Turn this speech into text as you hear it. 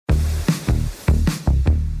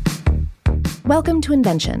Welcome to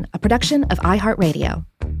Invention, a production of iHeartRadio.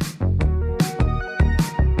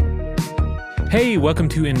 Hey, welcome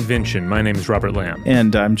to Invention. My name is Robert Lamb.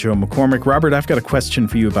 And I'm Joe McCormick. Robert, I've got a question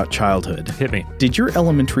for you about childhood. Hit me. Did your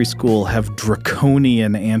elementary school have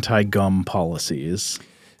draconian anti-gum policies?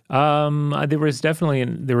 There were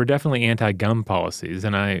definitely anti-gum policies,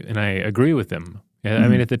 and I agree with them. I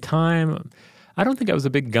mean, at the time, I don't think I was a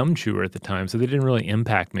big gum chewer at the time, so they didn't really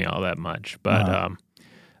impact me all that much. But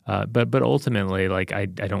but ultimately, like I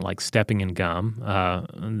don't like stepping in gum.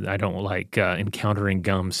 I don't like encountering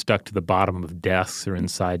gum stuck to the bottom of desks or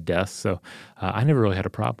inside desks. So I never really had a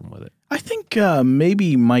problem with it. I think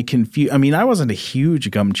maybe my I mean, I wasn't a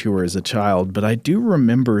huge gum chewer as a child, but I do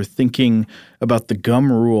remember thinking about the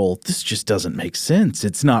gum rule. This just doesn't make sense.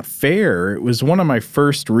 It's not fair. It was one of my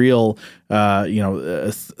first real,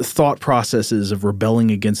 thought processes of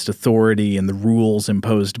rebelling against authority and the rules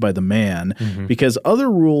imposed by the man. Mm-hmm. Because other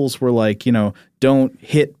rules were like, don't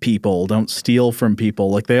hit people, don't steal from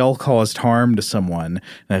people. Like they all caused harm to someone.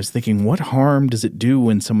 And I was thinking, what harm does it do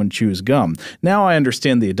when someone chews gum? Now I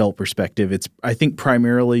understand the adult perspective. It's, I think,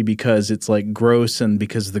 primarily because it's like gross and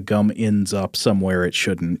because the gum ends up somewhere it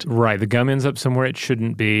shouldn't. Right. The gum ends up somewhere it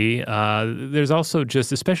shouldn't be. There's also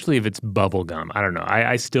just, especially if it's bubble gum. I don't know.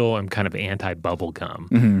 I still am kind of anti-bubble gum.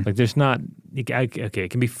 Mm-hmm. Like there's not, okay, it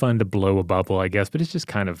can be fun to blow a bubble, I guess, but it's just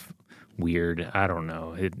kind of weird. I don't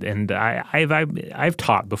know. I've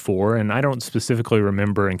taught before, and I don't specifically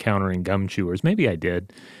remember encountering gum chewers. Maybe I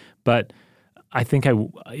did, but I think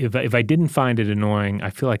if I didn't find it annoying, I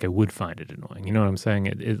feel like I would find it annoying. You know what I'm saying?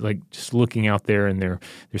 It like just looking out there and there's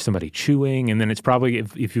somebody chewing, and then it's probably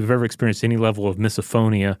if you've ever experienced any level of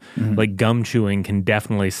misophonia, mm-hmm. like gum chewing can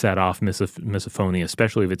definitely set off misophonia,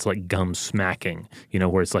 especially if it's like gum smacking.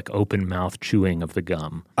 Where it's like open mouth chewing of the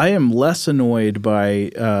gum. I am less annoyed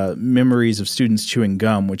by memories of students chewing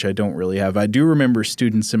gum, which I don't really have. I do remember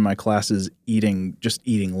students in my classes eating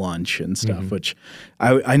lunch and stuff, mm-hmm. which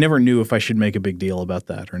I never knew if I should make a big deal about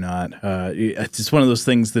that or not. It's one of those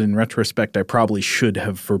things that in retrospect I probably should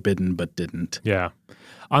have forbidden but didn't. Yeah.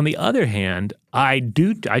 On the other hand, I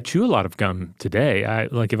chew a lot of gum today.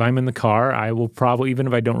 Like if I'm in the car, I will probably, even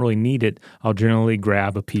if I don't really need it, I'll generally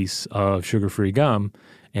grab a piece of sugar-free gum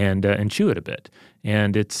and chew it a bit.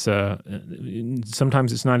 And it's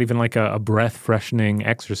sometimes it's not even like a breath freshening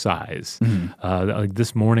exercise. Mm-hmm. Like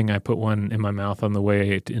this morning, I put one in my mouth on the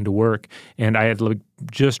way into work, and I had to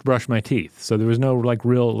just brush my teeth. So there was no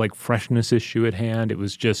real freshness issue at hand. It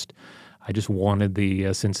was just I just wanted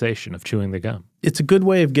the sensation of chewing the gum. It's a good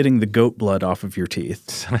way of getting the goat blood off of your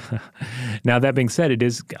teeth. Now, that being said,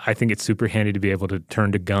 I think it's super handy to be able to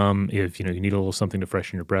turn to gum if, you need a little something to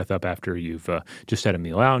freshen your breath up after you've just had a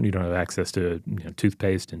meal out and you don't have access to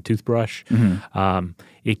toothpaste and toothbrush. Mm-hmm.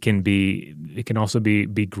 It can also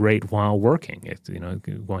be great while working,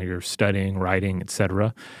 while you're studying, writing,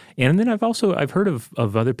 etc. And then I've heard of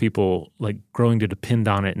other people growing to depend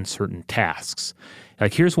on it in certain tasks.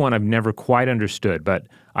 Like here's one I've never quite understood, but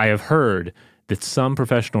I have heard that some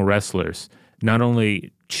professional wrestlers not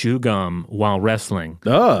only chew gum while wrestling,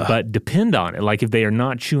 but depend on it. Like if they are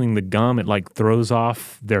not chewing the gum, it throws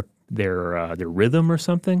off their rhythm or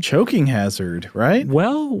something. Choking hazard, right?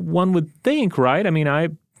 Well, one would think, right? I mean,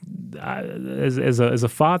 as a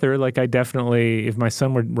father, I definitely, if my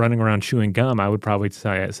son were running around chewing gum, I would probably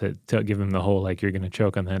give him the whole you're going to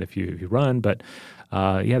choke on that if you run, but.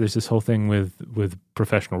 There's this whole thing with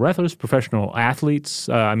professional wrestlers, professional athletes.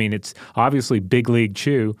 It's obviously Big League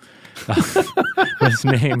Chew was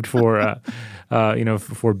named for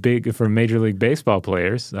Major League Baseball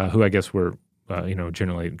players who I guess were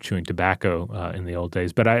generally chewing tobacco in the old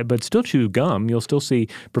days, but still chew gum. You'll still see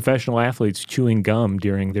professional athletes chewing gum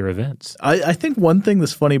during their events. I think one thing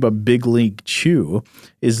that's funny about Big League Chew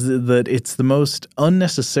is that it's the most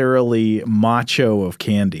unnecessarily macho of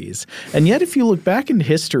candies. And yet, if you look back in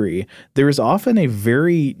history, there is often a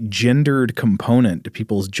very gendered component to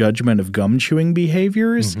people's judgment of gum chewing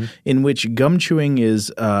behaviors, mm-hmm. in which gum chewing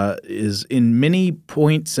is in many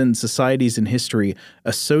points in societies in history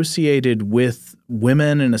associated with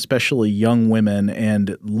women and especially young women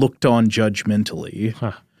and looked on judgmentally.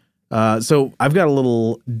 Huh. So I've got a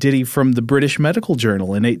little ditty from the British Medical Journal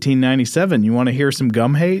in 1897. You want to hear some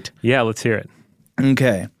gum hate? Yeah, let's hear it.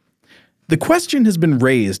 Okay. The question has been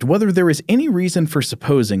raised whether there is any reason for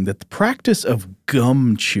supposing that the practice of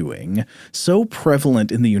gum chewing, so prevalent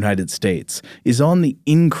in the United States, is on the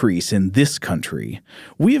increase in this country.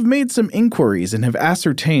 We have made some inquiries and have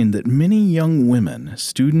ascertained that many young women,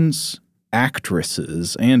 students,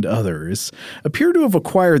 actresses, and others appear to have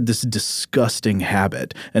acquired this disgusting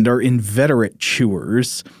habit and are inveterate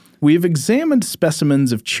chewers. We have examined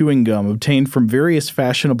specimens of chewing gum obtained from various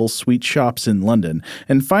fashionable sweet shops in London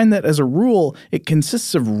and find that, as a rule, it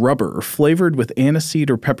consists of rubber flavored with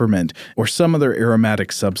aniseed or peppermint or some other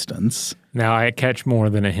aromatic substance. Now, I catch more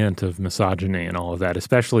than a hint of misogyny and all of that,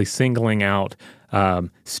 especially singling out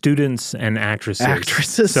students and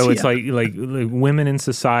actresses. So it's like women in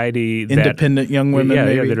society, independent young women,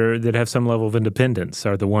 maybe? that have some level of independence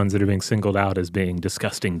are the ones that are being singled out as being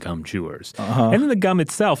disgusting gum chewers. And then the gum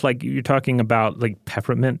itself, like you're talking about, like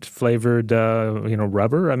peppermint flavored,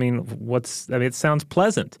 rubber. I mean, it sounds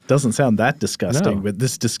pleasant. Doesn't sound that disgusting, but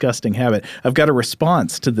this disgusting habit. I've got a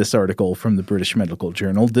response to this article from the British Medical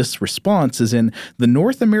Journal. This response is in the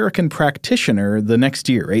North American Practitioner the next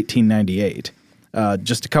year, 1898.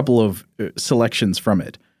 Just a couple of selections from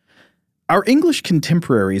it. Our English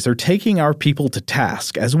contemporaries are taking our people to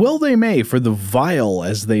task, as well they may, for the vile,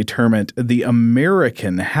 as they term it, the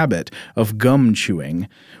American habit of gum chewing.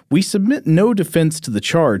 We submit no defense to the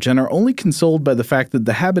charge and are only consoled by the fact that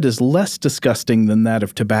the habit is less disgusting than that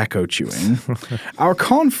of tobacco chewing. Our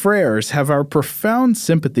confrères have our profound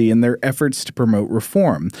sympathy in their efforts to promote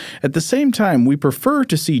reform. At the same time, we prefer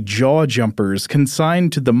to see jaw jumpers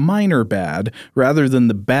consigned to the minor bad rather than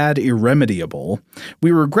the bad irremediable.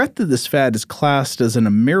 We regret that this fad is classed as an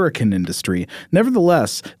American industry.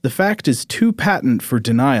 Nevertheless, the fact is too patent for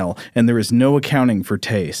denial, and there is no accounting for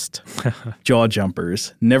taste. Jaw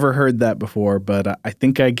jumpers. Never heard that before, but I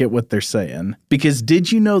think I get what they're saying. Because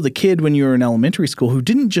did you know the kid when you were in elementary school who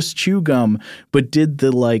didn't just chew gum, but did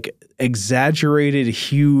the exaggerated,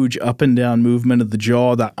 huge up and down movement of the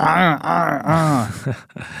jaw, the I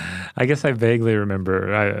guess I vaguely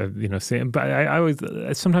remember, seeing, but I always,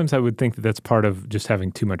 sometimes I would think that that's part of just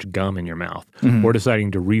having too much gum in your mouth or deciding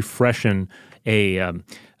to refreshen a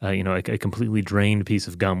completely drained piece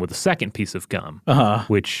of gum with a second piece of gum,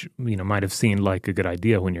 which, might have seemed like a good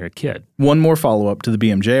idea when you're a kid. One more follow-up to the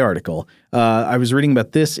BMJ article. I was reading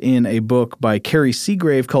about this in a book by Carrie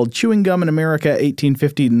Seagrave called Chewing Gum in America,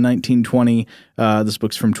 1850 to 1920. This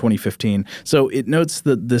book's from 2015. So it notes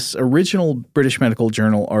that this original British Medical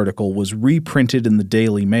Journal article was reprinted in the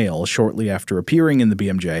Daily Mail shortly after appearing in the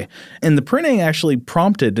BMJ. And the printing actually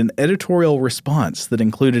prompted an editorial response that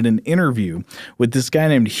included an interview with this guy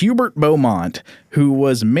named Hubert Beaumont, who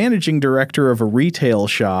was managing director of a retail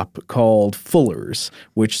shop called Fuller's,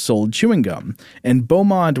 which sold chewing gum. And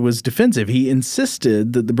Beaumont was defensive. He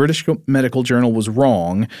insisted that the British Medical Journal was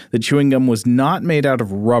wrong, that chewing gum was not made out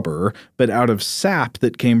of rubber, but out of sap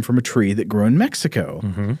that came from a tree that grew in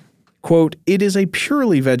Mexico. Quote, "It is a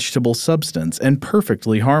purely vegetable substance and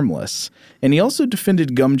perfectly harmless." And he also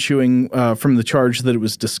defended gum chewing from the charge that it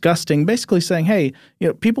was disgusting, basically saying, hey,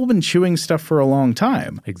 people have been chewing stuff for a long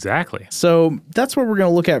time. Exactly. So that's what we're going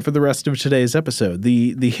to look at for the rest of today's episode,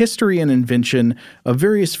 the history and invention of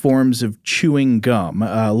various forms of chewing gum.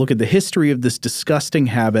 Look at the history of this disgusting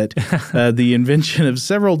habit, the invention of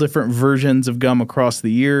several different versions of gum across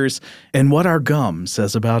the years, and what our gum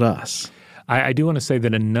says about us. I do want to say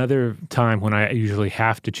that another time when I usually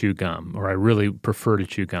have to chew gum, or I really prefer to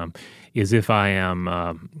chew gum, is if I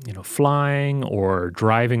am, flying or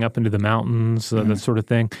driving up into the mountains, that sort of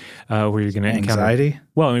thing, where you're going to encounter anxiety.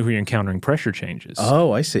 Well, where you're encountering pressure changes.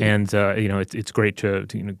 Oh, I see. And it's great to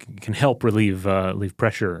can help relieve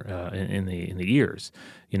pressure in the ears.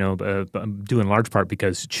 Due in large part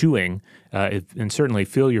because chewing, and certainly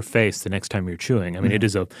feel your face the next time you're chewing. I mean, it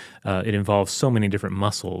involves so many different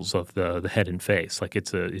muscles of the head and face. Like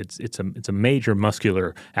it's a major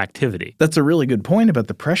muscular activity. That's a really good point about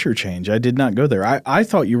the pressure change. I did not go there. I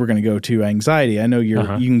thought you were going to go to anxiety. I know you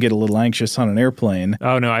can get a little anxious on an airplane.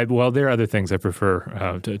 Oh no, there are other things I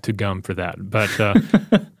prefer to gum for that. But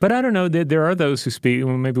but I don't know. There are those who speak.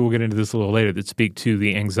 Well, maybe we'll get into this a little later. That speak to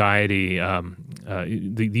the anxiety.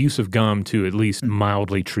 The use of gum to at least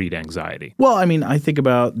mildly treat anxiety. Well, I mean, I think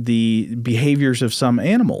about the behaviors of some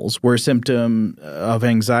animals where a symptom of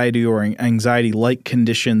anxiety or anxiety-like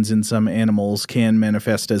conditions in some animals can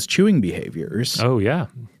manifest as chewing behaviors. Oh, yeah.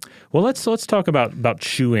 Well, let's talk about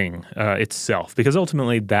chewing itself, because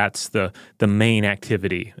ultimately that's the main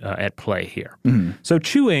activity at play here. So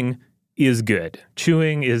chewing is good.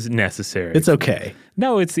 Chewing is necessary. It's okay.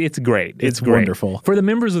 No, it's great. It's great. Wonderful. For the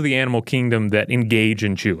members of the animal kingdom that engage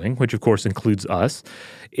in chewing, which of course includes us,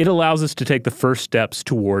 it allows us to take the first steps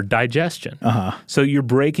toward digestion. So you're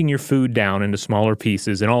breaking your food down into smaller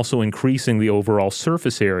pieces and also increasing the overall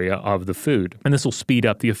surface area of the food. And this will speed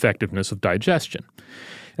up the effectiveness of digestion.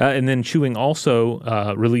 And then chewing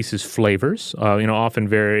also releases flavors, often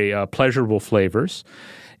very pleasurable flavors.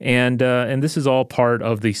 And this is all part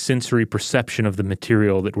of the sensory perception of the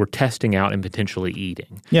material that we're testing out and potentially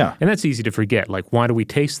eating. Yeah. And that's easy to forget. Like, why do we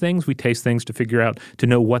taste things? We taste things to figure out, to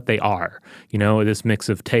know what they are. You know, this mix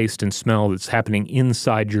of taste and smell that's happening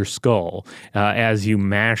inside your skull as you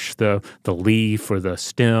mash the leaf or the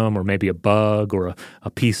stem or maybe a bug or a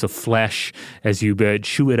piece of flesh, as you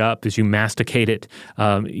chew it up, as you masticate it,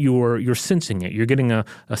 you're sensing it. You're getting a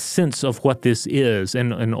sense of what this is.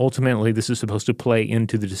 And ultimately, this is supposed to play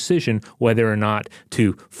into the decision whether or not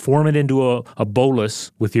to form it into a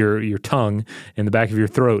bolus with your tongue in the back of your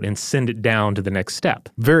throat and send it down to the next step.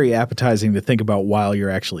 Very appetizing to think about while you're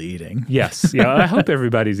actually eating. Yes. Yeah. I hope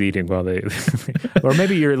everybody's eating while they, or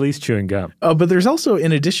maybe you're at least chewing gum. But there's also,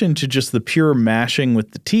 in addition to just the pure mashing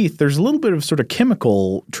with the teeth, there's a little bit of sort of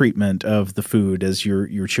chemical treatment of the food as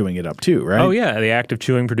you're chewing it up too, right? Oh, yeah. The act of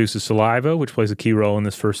chewing produces saliva, which plays a key role in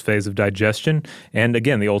this first phase of digestion. And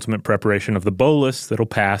again, the ultimate preparation of the bolus that'll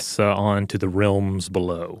pass on to the realms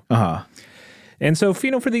below. Uh-huh. And so,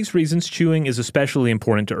 for these reasons, chewing is especially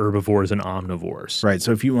important to herbivores and omnivores. Right.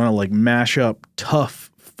 So if you want to like mash up tough,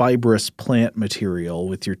 fibrous plant material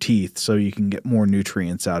with your teeth so you can get more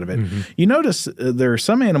nutrients out of it. Mm-hmm. You notice there are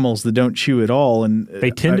some animals that don't chew at all. And they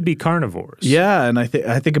tend to be carnivores. Yeah. And I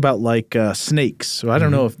think about like snakes. So I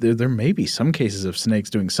don't know if there may be some cases of snakes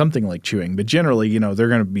doing something like chewing, but generally, you know, they're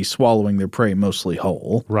going to be swallowing their prey mostly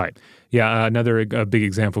whole. Right. Yeah, another big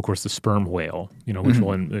example, of course, the sperm whale, you know, which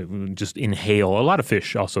will just inhale. A lot of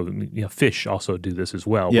fish also do this as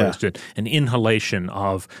well, where it's just an inhalation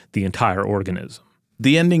of the entire organism.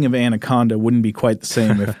 The ending of Anaconda wouldn't be quite the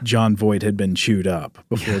same if John Voight had been chewed up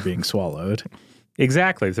before being swallowed.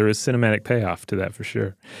 Exactly. There is cinematic payoff to that for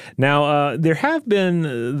sure. Now, there have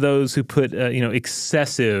been those who put,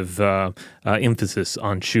 excessive emphasis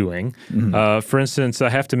on chewing. Mm-hmm. For instance, I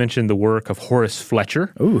have to mention the work of Horace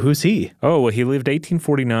Fletcher. Oh, who's he? Oh, well, he lived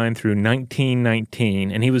 1849 through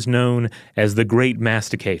 1919, and he was known as the Great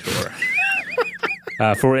Masticator.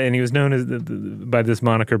 And he was known by this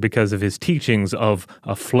moniker because of his teachings of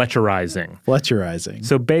Fletcherizing. Fletcherizing.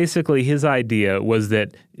 So basically, his idea was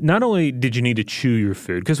that not only did you need to chew your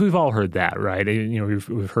food, because we've all heard that, right? You know,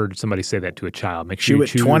 we've heard somebody say that to a child. Make sure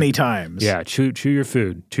chew it 20 times. Yeah, chew your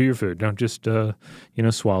food. Chew your food. Don't just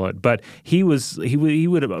swallow it. But he would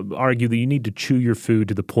argue that you need to chew your food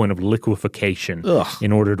to the point of liquefaction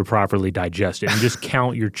in order to properly digest it, and just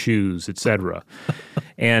count your chews, etc.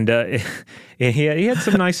 And he had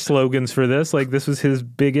some nice slogans for this. Like, this was his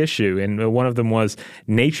big issue. And one of them was,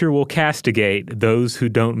 nature will castigate those who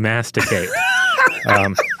don't masticate.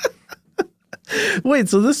 Wait,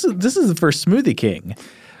 so this is the first Smoothie King.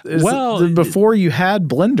 Before you had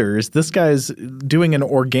blenders, this guy's doing an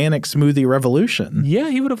organic smoothie revolution. Yeah,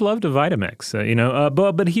 he would have loved a Vitamix,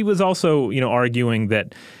 but he was also, arguing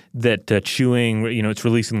that chewing, it's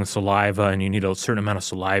releasing the saliva, and you need a certain amount of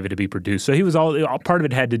saliva to be produced. So he was all part of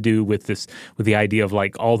it had to do with the idea of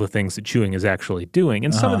like all the things that chewing is actually doing.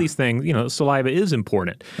 And some of these things, saliva is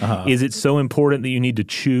important. Is it so important that you need to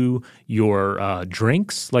chew your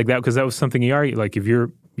drinks like that? Because that was something he argued. Like, if you're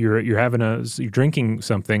drinking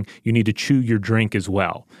something, you need to chew your drink as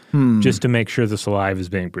well, just to make sure the saliva is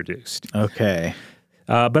being produced. Okay.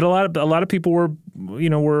 But a lot of people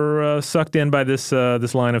were sucked in by this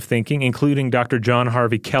line of thinking, including Dr. John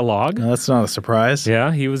Harvey Kellogg. That's not a surprise.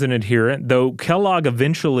 Yeah, he was an adherent, though Kellogg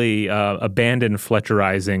eventually abandoned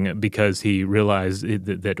Fletcherizing because he realized he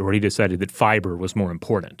decided that fiber was more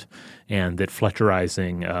important, and that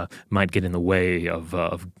Fletcherizing might get in the way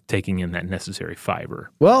of taking in that necessary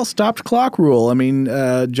fiber. Well, stopped clock rule. I mean,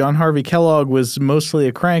 John Harvey Kellogg was mostly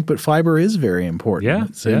a crank, but fiber is very important. Yeah,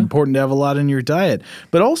 it's important to have a lot in your diet.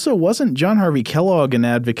 But also, wasn't John Harvey Kellogg an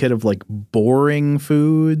advocate of like boring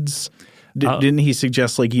foods? Didn't he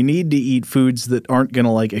suggest like you need to eat foods that aren't going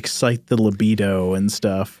to like excite the libido and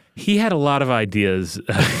stuff? He had a lot of ideas,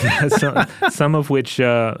 some of which,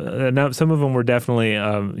 some of them were definitely,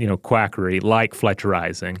 quackery, like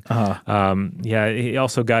Fletcherizing. He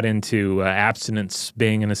also got into abstinence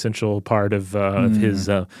being an essential part of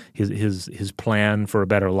his plan for a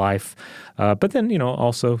better life. But then,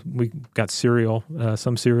 also we got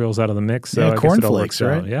some cereals out of the mix. So cornflakes,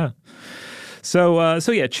 right? Yeah. So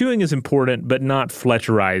chewing is important, but not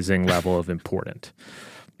Fletcherizing level of important.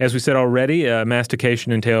 As we said already,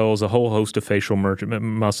 mastication entails a whole host of facial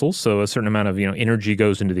muscles, so a certain amount of energy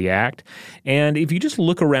goes into the act. And if you just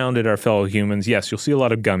look around at our fellow humans, yes, you'll see a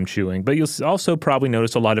lot of gum chewing, but you'll also probably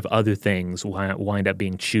notice a lot of other things wind up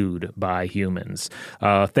being chewed by humans.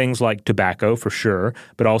 Things like tobacco, for sure,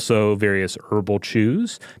 but also various herbal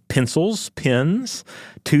chews, pencils, pens,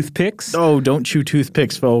 toothpicks. Oh, don't chew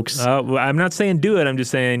toothpicks, folks. Well, I'm not saying do it. I'm just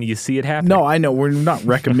saying you see it happening. No, I know. We're not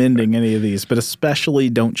recommending any of these, but especially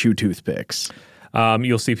don't chew toothpicks.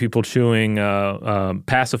 You'll see people chewing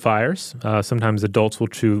pacifiers. Sometimes adults will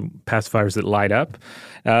chew pacifiers that light up.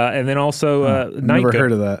 And then also night Never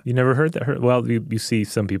heard of that. You never heard that? Well, you see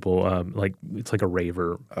some people, it's like a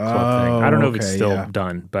raver sort of thing. I don't know if it's still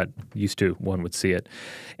done, but used to, one would see it.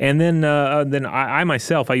 And then I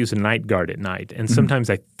myself, I use a night guard at night. And sometimes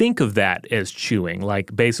I think of that as chewing,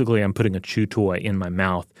 like basically I'm putting a chew toy in my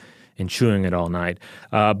mouth and chewing it all night.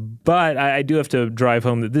 But I do have to drive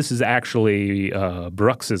home that this is actually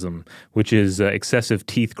bruxism, which is excessive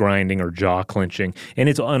teeth grinding or jaw clenching, and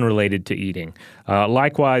it's unrelated to eating.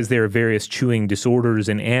 Likewise, there are various chewing disorders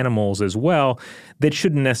in animals as well that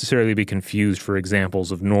shouldn't necessarily be confused for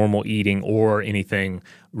examples of normal eating or anything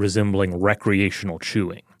resembling recreational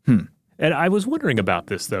chewing. And I was wondering about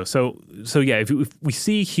this, though. So yeah, if we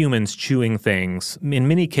see humans chewing things, in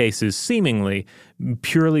many cases, seemingly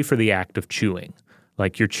purely for the act of chewing,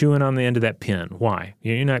 like you're chewing on the end of that pen. Why?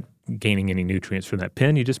 You're not gaining any nutrients from that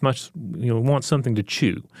pen. You just want something to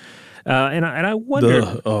chew. And I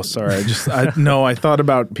wonder. Oh, sorry. I thought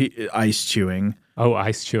about ice chewing. Oh,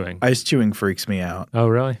 ice chewing. Ice chewing freaks me out. Oh,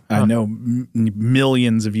 really? I know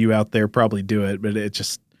millions of you out there probably do it, but it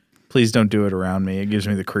just. Please don't do it around me. It gives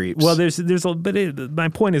me the creeps. Well, my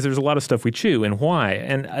point is there's a lot of stuff we chew, and why?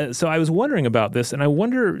 And so I was wondering about this, and I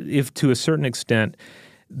wonder if to a certain extent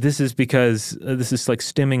this is because this is like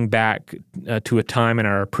stemming back to a time in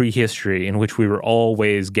our prehistory in which we were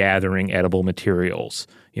always gathering edible materials.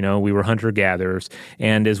 We were hunter-gatherers,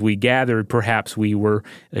 and as we gathered, perhaps we were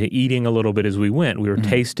eating a little bit as we went. We were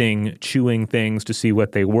tasting, chewing things to see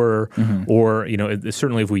what they were, or,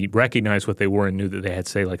 certainly if we recognized what they were and knew that they had,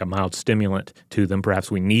 say, like a mild stimulant to them, perhaps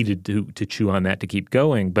we needed to chew on that to keep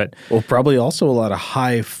going. But probably also a lot of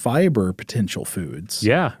high-fiber potential foods.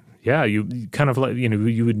 Yeah. Yeah, you kind of like,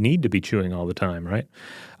 you would need to be chewing all the time, right?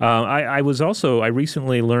 I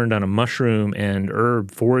recently learned on a mushroom and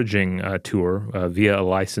herb foraging tour via a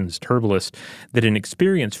licensed herbalist that an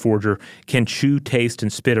experienced forager can chew, taste,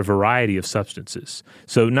 and spit a variety of substances.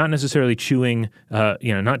 So not necessarily chewing,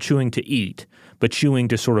 not chewing to eat, but chewing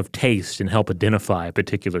to sort of taste and help identify a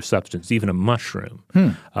particular substance, even a mushroom.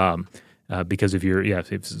 Because if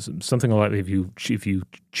something like if you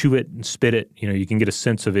chew it and spit it, you can get a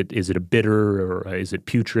sense of it. Is it a bitter or is it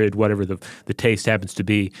putrid? Whatever the taste happens to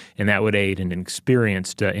be, and that would aid an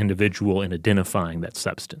experienced individual in identifying that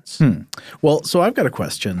substance. Well, so I've got a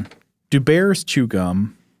question: do bears chew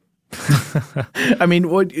gum? I mean,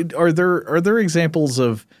 what are there examples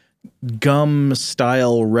of gum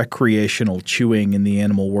style recreational chewing in the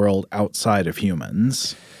animal world outside of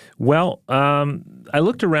humans? Well, I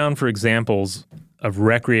looked around for examples of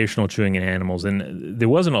recreational chewing in animals, and there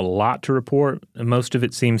wasn't a lot to report. Most of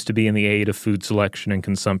it seems to be in the aid of food selection and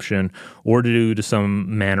consumption, or due to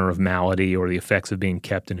some manner of malady or the effects of being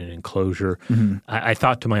kept in an enclosure. I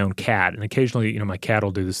thought to my own cat, and occasionally, my cat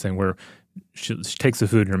will do this thing where she takes the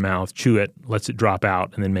food in her mouth, chew it, lets it drop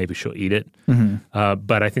out, and then maybe she'll eat it.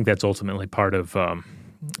 But I think that's ultimately part of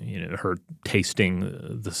her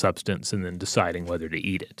tasting the substance and then deciding whether to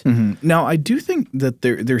eat it. Now, I do think that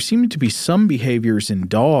there seem to be some behaviors in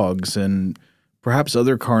dogs and perhaps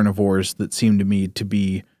other carnivores that seem to me to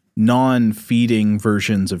be non-feeding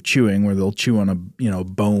versions of chewing, where they'll chew on a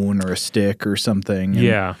bone or a stick or something.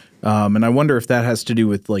 And I wonder if that has to do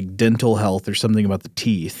with like dental health or something about the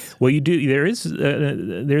teeth. Well, there's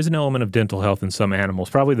an element of dental health in some animals.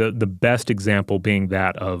 Probably the best example being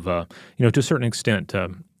that of to a certain extent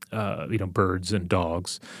birds and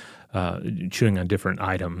dogs chewing on different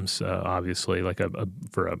items. Obviously, like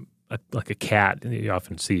like a cat, you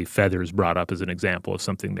often see feathers brought up as an example of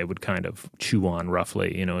something they would kind of chew on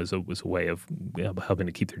roughly, as a way of helping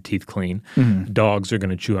to keep their teeth clean. Dogs are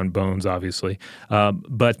going to chew on bones, obviously.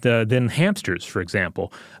 But then hamsters, for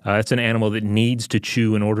example, it's an animal that needs to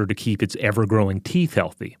chew in order to keep its ever-growing teeth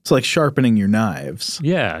healthy. It's like sharpening your knives.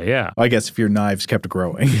 Yeah. I guess if your knives kept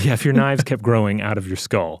growing. Yeah, if your knives kept growing out of your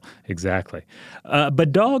skull. Exactly.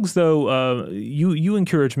 But dogs, though, you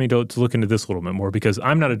encouraged me to look into this a little bit more, because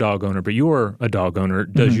I'm not a dog dog owner, but you're a dog owner.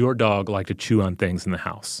 Does your dog like to chew on things in the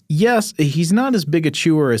house? Yes, he's not as big a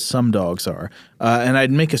chewer as some dogs are. And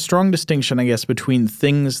I'd make a strong distinction, I guess, between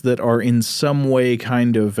things that are in some way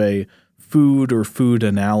kind of a food or food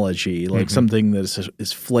analogy, like something that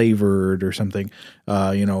is flavored or something,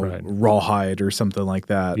 rawhide or something like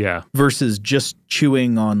that. Yeah. Versus just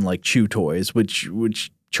chewing on like chew toys,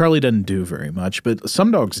 which Charlie doesn't do very much, but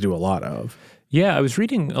some dogs do a lot of. Yeah, I was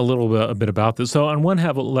reading a bit about this. So on one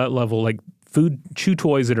level, like chew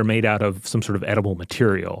toys that are made out of some sort of edible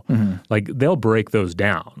material, like they'll break those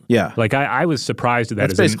down. Yeah. Like I was surprised at that.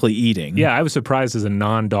 That's basically eating. Yeah, I was surprised as a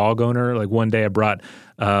non-dog owner. Like one day I brought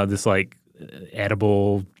this like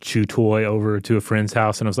edible chew toy over to a friend's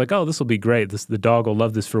house, and I was like, "Oh, this will be great. The dog will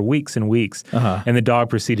love this for weeks and weeks." And the dog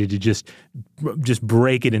proceeded to just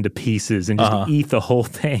break it into pieces and just eat the whole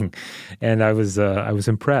thing, and I was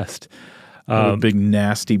impressed. A big,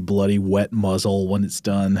 nasty, bloody, wet muzzle when it's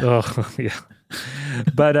done. Oh, yeah.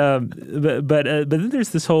 But then there's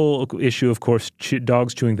this whole issue, of course,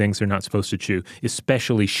 dogs chewing things they're not supposed to chew,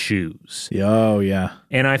 especially shoes. Oh, yeah.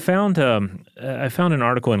 And I found an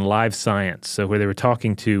article in Live Science where they were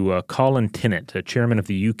talking to Colin Tennant, chairman of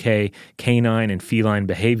the UK Canine and Feline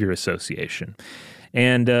Behavior Association.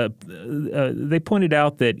 And they pointed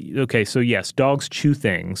out that, okay, so yes, dogs chew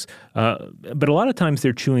things, but a lot of times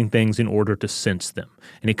they're chewing things in order to sense them.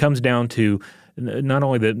 And it comes down to not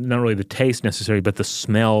only the taste necessarily, but the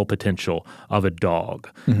smell potential of a dog.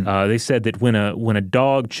 They said that when a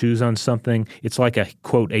dog chews on something, it's like a,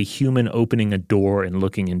 quote, a human opening a door and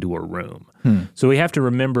looking into a room. So we have to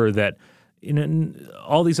remember that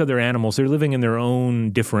all these other animals, they're living in their own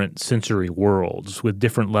different sensory worlds with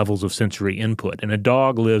different levels of sensory input. And a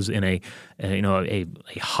dog lives in a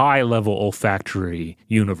high-level olfactory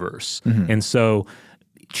universe. And so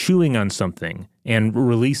chewing on something and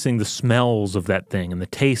releasing the smells of that thing and the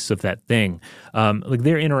tastes of that thing, like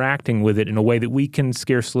they're interacting with it in a way that we can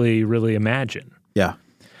scarcely really imagine. Yeah.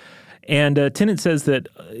 And Tennant says that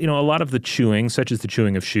a lot of the chewing, such as the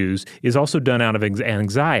chewing of shoes, is also done out of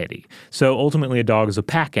anxiety. So ultimately, a dog is a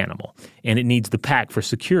pack animal, and it needs the pack for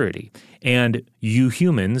security. And you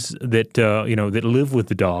humans that that live with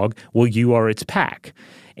the dog, well, you are its pack.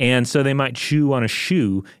 And so they might chew on a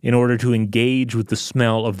shoe in order to engage with the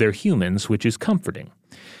smell of their humans, which is comforting.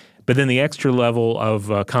 But then the extra level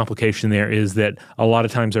of complication there is that a lot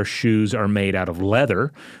of times our shoes are made out of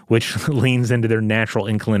leather, which leans into their natural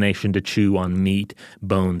inclination to chew on meat,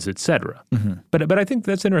 bones, etc. But I think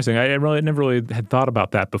that's interesting. I never really had thought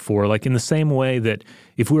about that before. Like in the same way that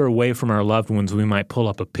if we were away from our loved ones, we might pull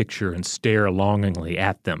up a picture and stare longingly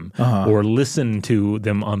at them, or listen to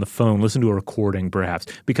them on the phone, listen to a recording perhaps,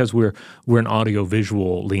 because we're an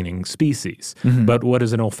audio-visual leaning species. But what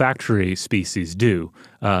does an olfactory species do?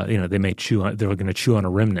 They may they're going to chew on a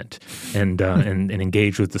remnant and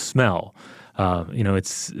engage with the smell.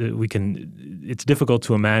 It's difficult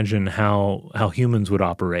to imagine how humans would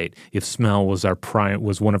operate if smell was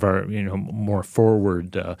one of our more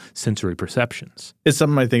forward sensory perceptions. It's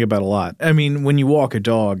something I think about a lot. I mean, when you walk a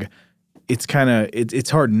dog, it's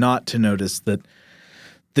hard not to notice that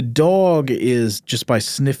the dog is, just by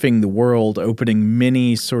sniffing the world, opening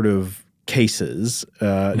many sort of cases.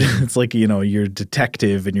 It's like, you're a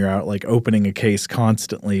detective and you're out like opening a case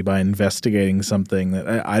constantly by investigating something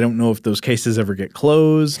that I don't know if those cases ever get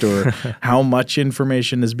closed or how much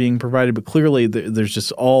information is being provided, but clearly there's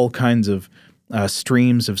just all kinds of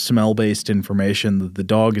streams of smell-based information that the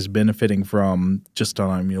dog is benefiting from just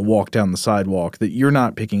on a walk down the sidewalk that you're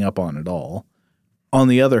not picking up on at all. On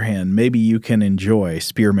the other hand, maybe you can enjoy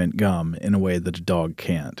spearmint gum in a way that a dog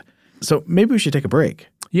can't. So maybe we should take a break.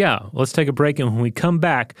 Yeah, let's take a break, and when we come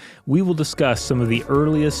back, we will discuss some of the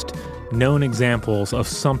earliest known examples of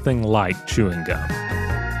something like chewing gum.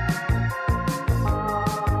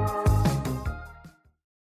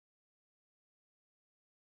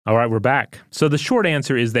 All right, we're back. So the short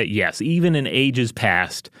answer is that yes, even in ages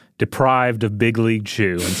past, deprived of Big League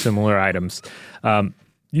Chew and similar items,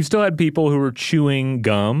 you still had people who were chewing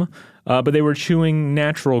gum, but they were chewing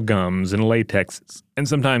natural gums and latex and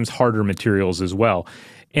sometimes harder materials as well.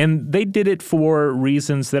 And they did it for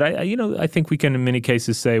reasons that I think we can in many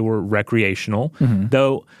cases say were recreational,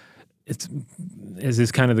 though it's, as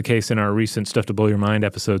is kind of the case in our recent Stuff to Blow Your Mind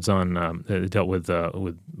episodes on that dealt with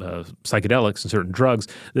psychedelics and certain drugs.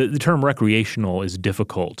 The term recreational is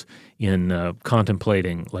difficult in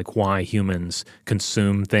contemplating like why humans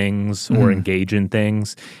consume things or engage in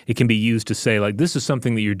things. It can be used to say like this is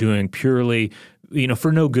something that you're doing purely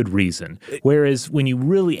for no good reason. Whereas when you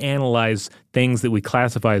really analyze things that we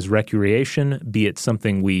classify as recreation, be it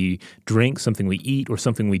something we drink, something we eat, or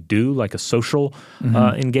something we do, like a social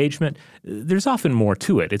engagement, there's often more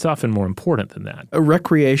to it. It's often more important than that.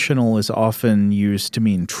 Recreational is often used to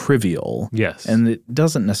mean trivial. Yes. And it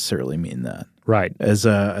doesn't necessarily mean that. Right. As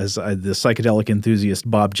the psychedelic enthusiast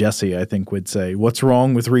Bob Jesse, I think, would say, what's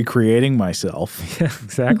wrong with recreating myself? Yeah,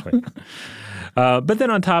 exactly. But then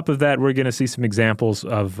on top of that, we're going to see some examples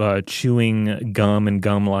of chewing gum and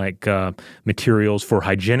gum-like materials for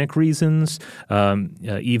hygienic reasons,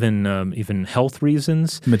 even health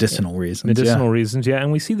reasons. Medicinal reasons. Medicinal reasons, yeah.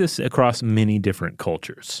 And we see this across many different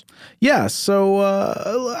cultures. Yeah, so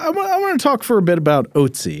I want to talk for a bit about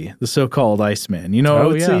Otzi, the so-called Iceman. You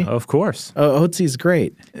know Otzi? Oh, yeah, of course. Otzi's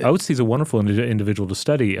great. Otzi's a wonderful individual to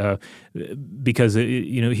study because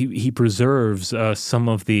he preserves some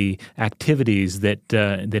of the activities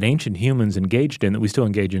that ancient humans engaged in that we still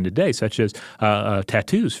engage in today, such as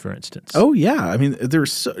tattoos, for instance. Oh yeah, I mean,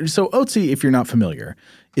 so Otzi, if you're not familiar,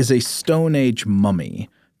 is a Stone Age mummy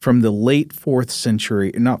from the late 4th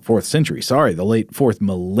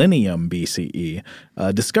millennium BCE,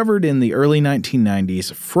 discovered in the early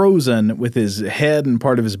 1990s, frozen with his head and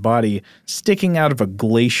part of his body sticking out of a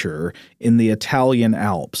glacier in the Italian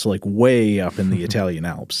Alps, like way up in the Italian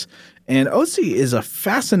Alps. And Otzi is a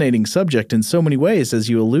fascinating subject in so many ways, as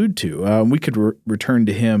you allude to. We could return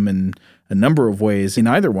to him in a number of ways in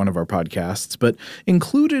either one of our podcasts, but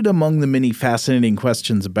included among the many fascinating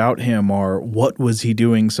questions about him are what was he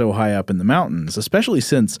doing so high up in the mountains, especially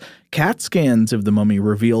since CAT scans of the mummy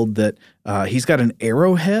revealed that he's got an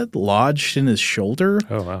arrowhead lodged in his shoulder.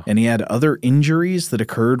 Oh, wow. And he had other injuries that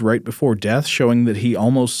occurred right before death, showing that he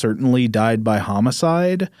almost certainly died by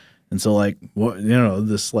homicide. And so,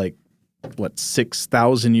 this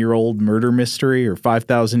 6,000-year-old murder mystery or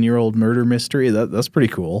 5,000-year-old murder mystery, that's pretty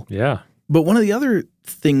cool. Yeah. But one of the other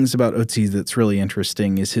things about Otzi that's really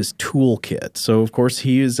interesting is his toolkit. So, of course,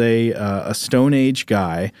 he is a Stone Age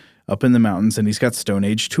guy up in the mountains, and he's got Stone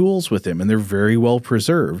Age tools with him, and they're very well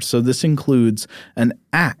preserved. So this includes an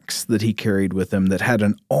axe that he carried with him that had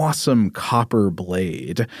an awesome copper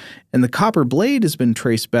blade. And the copper blade has been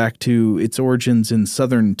traced back to its origins in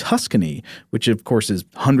southern Tuscany, which, of course, is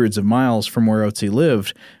hundreds of miles from where Otzi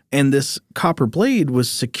lived. And this copper blade was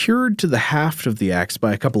secured to the haft of the axe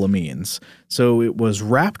by a couple of means. So it was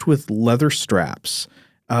wrapped with leather straps,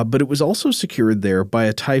 but it was also secured there by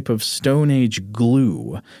a type of Stone Age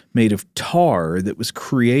glue made of tar that was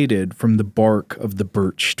created from the bark of the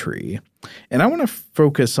birch tree. And I want to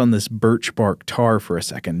focus on this birch bark tar for a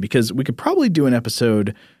second, because we could probably do an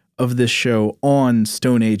episode of this show on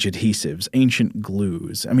Stone Age adhesives, ancient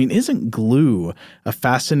glues. I mean, isn't glue a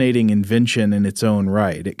fascinating invention in its own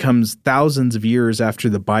right? It comes thousands of years after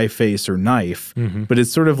the biface or knife, but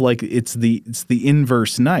it's sort of like it's the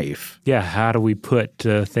inverse knife. Yeah, how do we put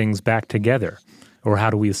things back together? Or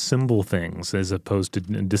how do we assemble things as opposed to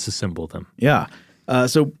disassemble them? Yeah.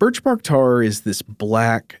 So birch bark tar is this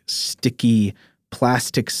black, sticky,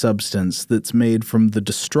 plastic substance that's made from the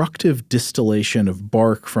destructive distillation of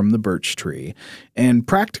bark from the birch tree. And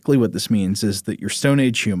practically what this means is that your Stone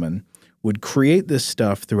Age human would create this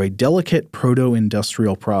stuff through a delicate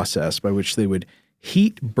proto-industrial process by which they would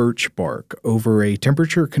heat birch bark over a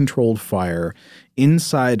temperature-controlled fire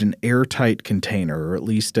inside an airtight container, or at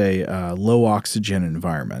least a low-oxygen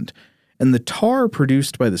environment. And the tar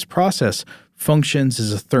produced by this process functions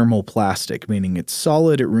as a thermoplastic, meaning it's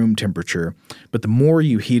solid at room temperature, but the more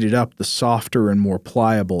you heat it up, the softer and more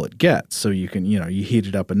pliable it gets. So you can, you heat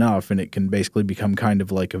it up enough and it can basically become kind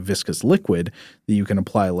of like a viscous liquid that you can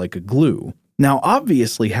apply like a glue. Now,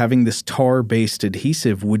 obviously, having this tar-based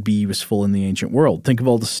adhesive would be useful in the ancient world. Think of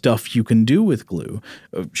all the stuff you can do with glue.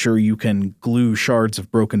 Sure, you can glue shards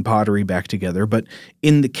of broken pottery back together, but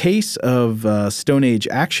in the case of Stone Age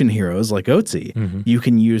action heroes like Otzi, you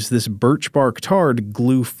can use this birch bark tar to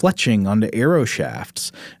glue fletching onto arrow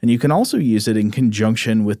shafts. And you can also use it in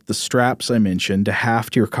conjunction with the straps I mentioned to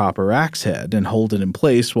haft your copper axe head and hold it in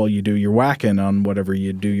place while you do your whacking on whatever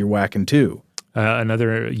you do your whacking to.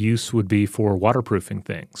 Another use would be for waterproofing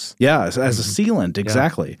things. Yeah, as a sealant,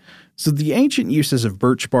 exactly. Yeah. So the ancient uses of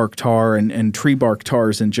birch bark tar and tree bark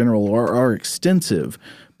tars in general are extensive,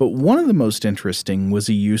 but one of the most interesting was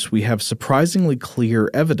a use we have surprisingly clear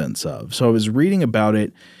evidence of. So I was reading about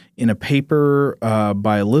it in a paper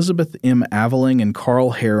by Elizabeth M. Aveling and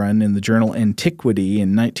Carl Heron in the journal Antiquity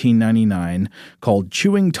in 1999 called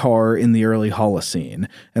Chewing Tar in the Early Holocene,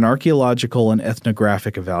 an Archaeological and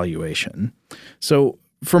Ethnographic Evaluation. So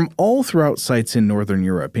From all throughout sites in northern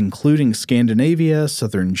Europe, including Scandinavia,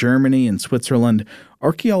 southern Germany, and Switzerland,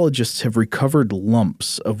 archaeologists have recovered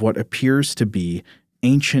lumps of what appears to be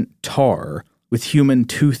ancient tar with human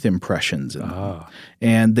tooth impressions in them.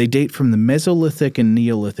 And they date from the Mesolithic and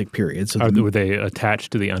Neolithic periods. So were they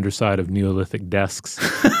attached to the underside of Neolithic desks?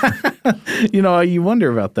 You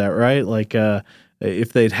wonder about that, right? Like,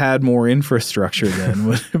 if they'd had more infrastructure then,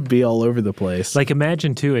 would it be all over the place? Like,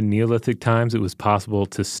 imagine, too, in Neolithic times, it was possible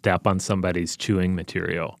to step on somebody's chewing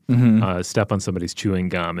material, step on somebody's chewing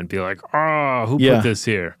gum and be like, who put this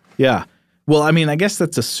here? Yeah. Well, I mean, I guess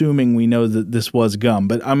that's assuming we know that this was gum,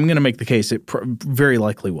 but I'm going to make the case it very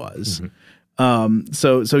likely was.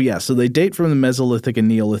 So they date from the Mesolithic and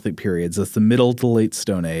Neolithic periods. That's the Middle to Late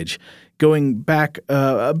Stone Age, going back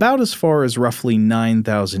about as far as roughly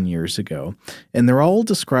 9,000 years ago. And they're all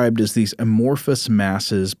described as these amorphous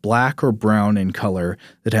masses, black or brown in color,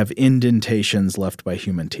 that have indentations left by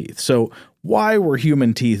human teeth. So why were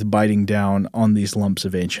human teeth biting down on these lumps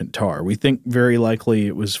of ancient tar? We think very likely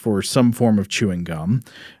it was for some form of chewing gum.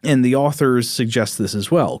 And the authors suggest this as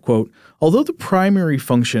well. Quote, although the primary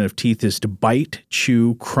function of teeth is to bite,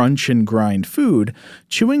 chew, crunch, and grind food,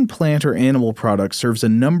 chewing plant or animal products serves a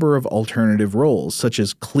number of alternative roles, such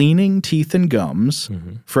as cleaning teeth and gums,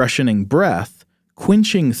 freshening breath,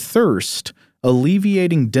 quenching thirst,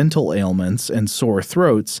 alleviating dental ailments and sore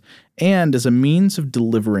throats, and as a means of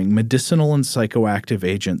delivering medicinal and psychoactive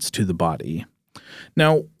agents to the body.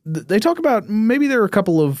 Now, they talk about maybe there are a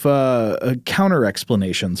couple of counter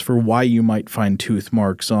explanations for why you might find tooth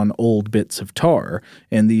marks on old bits of tar,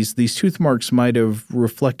 and these tooth marks might have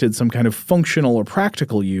reflected some kind of functional or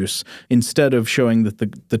practical use instead of showing that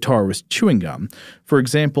the tar was chewing gum. For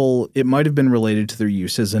example, it might have been related to their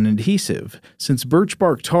use as an adhesive. Since birch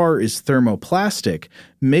bark tar is thermoplastic,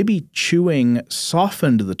 maybe chewing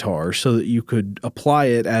softened the tar so that you could apply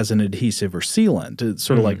it as an adhesive or sealant. It's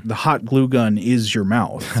sort of like the hot glue gun is your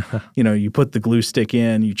mouth. You put the glue stick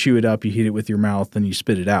in, you chew it up, you heat it with your mouth, and you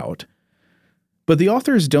spit it out. But the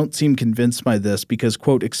authors don't seem convinced by this because,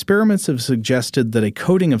 quote, experiments have suggested that a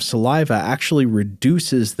coating of saliva actually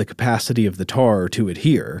reduces the capacity of the tar to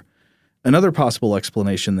adhere. Another possible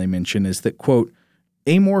explanation they mention is that, quote,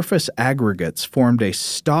 amorphous aggregates formed a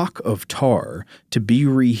stock of tar to be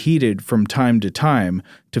reheated from time to time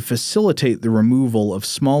to facilitate the removal of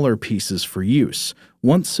smaller pieces for use.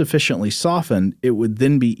 Once sufficiently softened, it would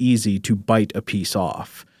then be easy to bite a piece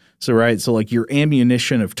off. So like your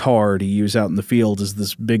ammunition of tar to use out in the field is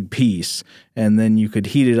this big piece, and then you could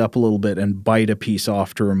heat it up a little bit and bite a piece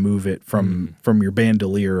off to remove it from your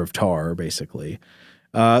bandolier of tar, basically.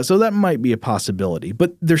 So that might be a possibility,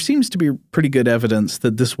 but there seems to be pretty good evidence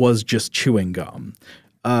that this was just chewing gum.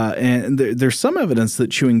 And there's some evidence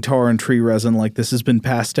that chewing tar and tree resin like this has been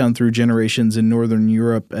passed down through generations in northern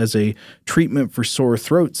Europe as a treatment for sore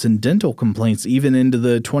throats and dental complaints even into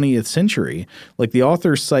the 20th century. Like the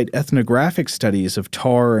authors cite ethnographic studies of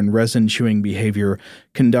tar and resin chewing behavior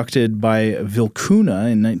conducted by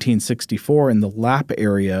Vilkuna in 1964 in the Lapp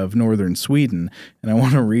area of northern Sweden. And I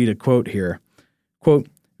want to read a quote here. Quote,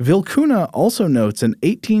 Vilkuna also notes an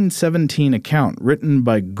 1817 account written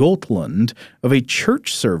by Gotland of a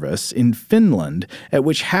church service in Finland at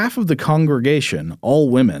which half of the congregation, all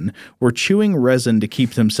women, were chewing resin to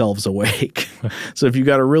keep themselves awake. So if you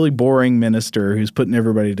got a really boring minister who's putting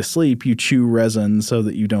everybody to sleep, you chew resin so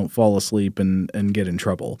that you don't fall asleep and get in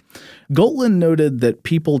trouble. Gotland noted that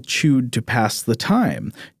people chewed to pass the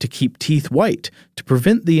time, to keep teeth white, to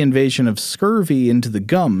prevent the invasion of scurvy into the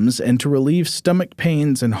gums, and to relieve stomach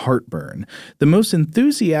pains and heartburn. The most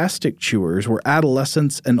enthusiastic chewers were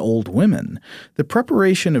adolescents and old women. The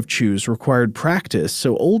preparation of chews required practice,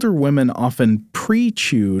 so older women often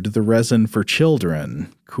pre-chewed the resin for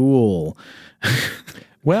children. Cool.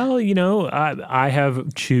 Well, I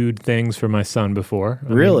have chewed things for my son before.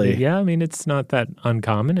 Really? It's not that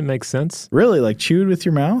uncommon. It makes sense. Really? Like chewed with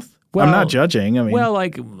your mouth? Well, I'm not judging. If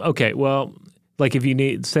you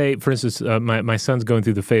need, say, for instance, my son's going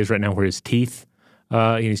through the phase right now where his teeth,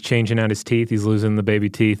 he's changing out his teeth. He's losing the baby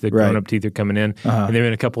teeth. The grown-up teeth are coming in. And there have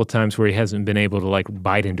been a couple of times where he hasn't been able to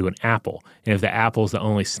bite into an apple. And if the apple's the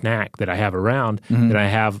only snack that I have around, that I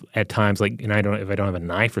have at times, if I don't have a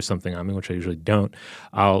knife or something on me, which I usually don't,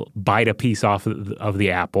 I'll bite a piece off of the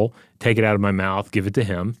apple, take it out of my mouth, give it to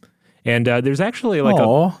him. And there's actually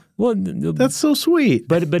that's so sweet.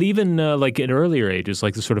 But even in earlier ages,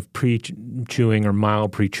 like the sort of pre-chewing or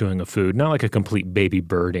mild pre-chewing of food, not like a complete baby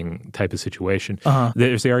birding type of situation.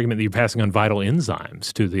 There's the argument that you're passing on vital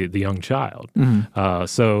enzymes to the young child.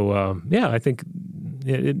 I think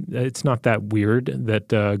it's not that weird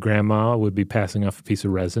that grandma would be passing off a piece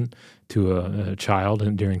of resin to a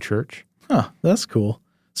child during church. Huh, that's cool.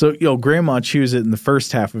 So, grandma chews it in the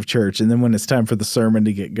first half of church, and then when it's time for the sermon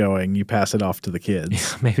to get going, you pass it off to the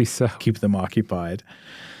kids. Yeah, maybe so. Keep them occupied.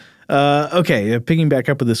 Okay, picking back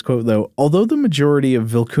up with this quote, though, although the majority of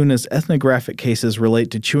Vilcuna's ethnographic cases relate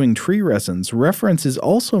to chewing tree resins, reference is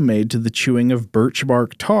also made to the chewing of birch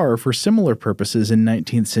bark tar for similar purposes in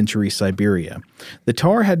 19th century Siberia. The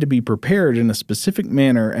tar had to be prepared in a specific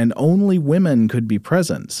manner, and only women could be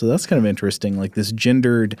present. So that's kind of interesting, like this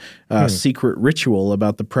gendered secret ritual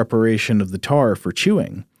about the preparation of the tar for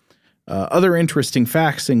chewing. Other interesting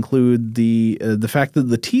facts include the fact that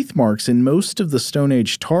the teeth marks in most of the Stone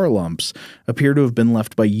Age tar lumps appear to have been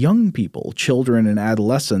left by young people, children and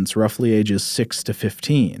adolescents, roughly ages 6 to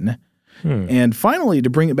 15. And finally, to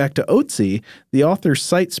bring it back to Otzi, the author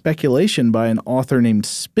cites speculation by an author named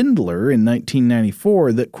Spindler in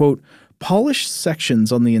 1994 that, quote, polished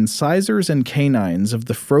sections on the incisors and canines of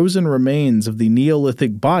the frozen remains of the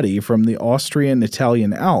Neolithic body from the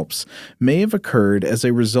Austrian-Italian Alps may have occurred as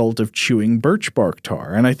a result of chewing birch bark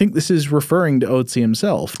tar. And I think this is referring to Otzi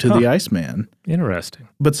himself, to the Iceman. Interesting.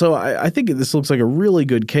 But so I think this looks like a really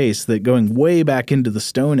good case that going way back into the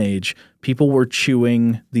Stone Age, people were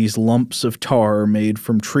chewing these lumps of tar made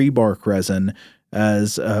from tree bark resin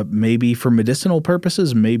as maybe for medicinal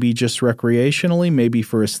purposes, maybe just recreationally, maybe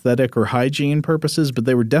for aesthetic or hygiene purposes, but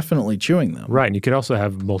they were definitely chewing them. Right, and you could also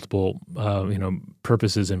have multiple,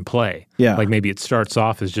 purposes in play. Yeah. Like maybe it starts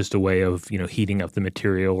off as just a way of, heating up the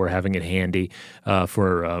material or having it handy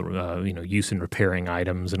for, use in repairing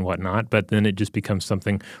items and whatnot, but then it just becomes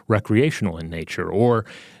something recreational in nature. Or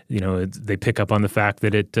they pick up on the fact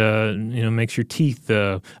that it, makes your teeth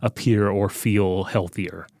appear or feel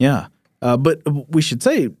healthier. Yeah. But we should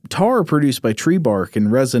say tar produced by tree bark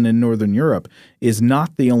and resin in Northern Europe is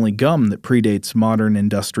not the only gum that predates modern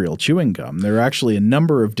industrial chewing gum. There are actually a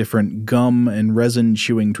number of different gum and resin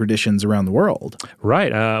chewing traditions around the world.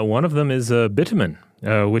 Right. One of them is bitumen.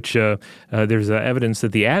 Which there's evidence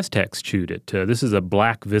that the Aztecs chewed it. This is a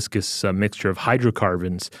black viscous mixture of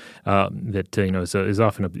hydrocarbons that is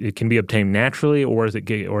often it can be obtained naturally or as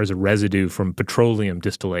a residue from petroleum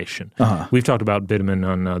distillation. Uh-huh. We've talked about bitumen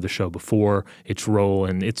on the show before, its role,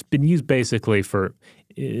 and it's been used basically for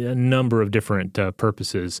a number of different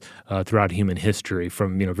purposes throughout human history,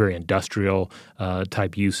 from very industrial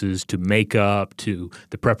type uses to makeup to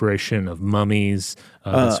the preparation of mummies,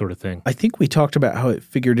 that sort of thing. I think we talked about how it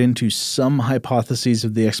figured into some hypotheses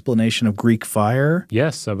of the explanation of Greek fire.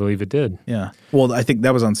 Yes, I believe it did. Yeah. Well, I think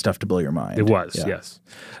that was on Stuff to Blow Your Mind. It was, yes.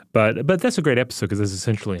 But that's a great episode because it's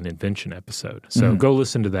essentially an invention episode. So go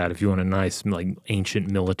listen to that if you want a nice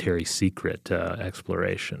ancient military secret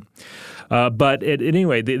exploration. But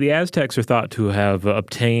anyway, the Aztecs are thought to have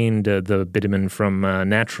obtained the bitumen from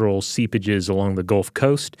natural seepages along the Gulf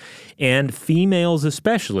Coast, and females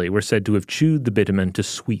especially were said to have chewed the bitumen to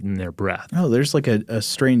sweeten their breath. Oh, there's a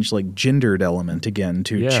strange gendered element again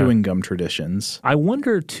to chewing gum traditions. I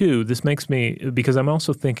wonder too, this makes me, because I'm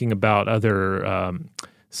also thinking about other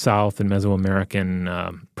South and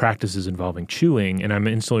Mesoamerican practices involving chewing, and I'm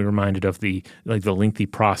instantly reminded of the lengthy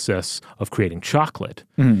process of creating chocolate,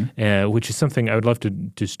 which is something I would love to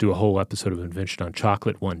just do a whole episode of Invention on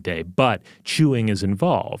Chocolate one day. But chewing is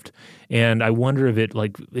involved, and I wonder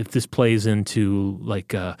if this plays into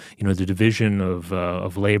the division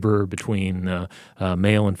of labor between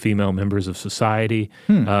male and female members of society,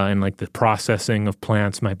 and the processing of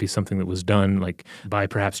plants might be something that was done by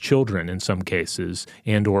perhaps children in some cases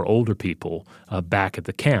and or older people back at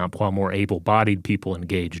the camp, while more able-bodied people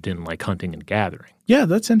engaged in hunting and gathering. Yeah,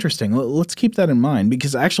 that's interesting. Let's keep that in mind,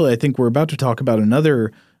 because actually I think we're about to talk about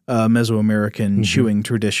another Mesoamerican chewing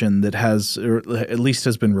tradition that has, or at least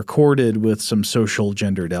has been recorded with some social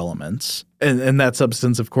gendered elements. And that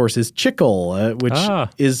substance, of course, is chicle, which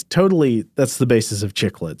is totally, that's the basis of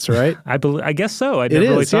chiclets, right? I guess so. I never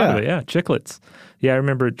really thought of it. Yeah, chiclets. Yeah, I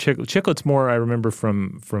remember chiclets more. I remember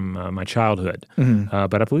from my childhood,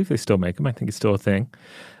 but I believe they still make them. I think it's still a thing.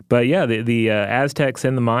 But yeah, the Aztecs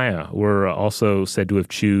and the Maya were also said to have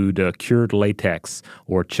chewed cured latex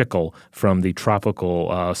or chicle from the tropical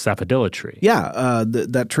sapodilla tree. Yeah,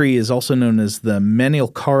 that tree is also known as the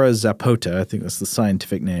Manilcara zapota. I think that's the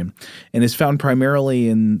scientific name, and is found primarily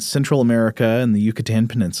in Central America and the Yucatan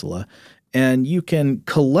Peninsula. And you can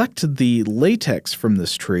collect the latex from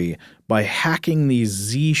this tree by hacking these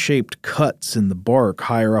Z-shaped cuts in the bark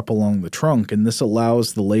higher up along the trunk, and this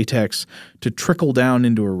allows the latex to trickle down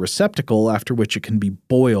into a receptacle, after which it can be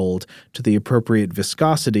boiled to the appropriate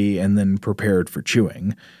viscosity and then prepared for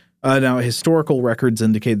chewing. Now, historical records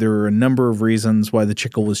indicate there are a number of reasons why the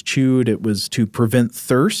chicle was chewed. It was to prevent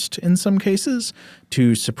thirst in some cases,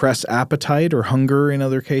 to suppress appetite or hunger in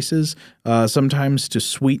other cases, sometimes to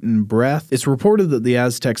sweeten breath. It's reported that the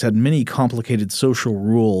Aztecs had many complicated social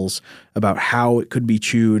rules about how it could be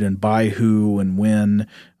chewed and by who and when.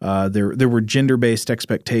 There were gender-based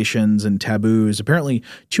expectations and taboos. Apparently,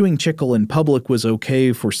 chewing chicle in public was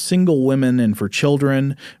okay for single women and for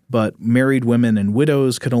children, but married women and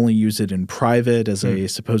widows could only use it in private as a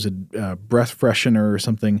supposed breath freshener or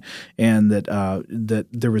something, and that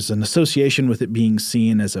there was an association with it being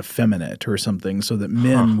seen as effeminate or something, so that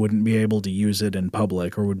men wouldn't be able to use it in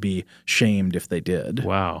public or would be shamed if they did.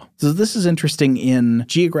 Wow. So this is interesting in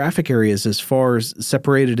geographic areas as far as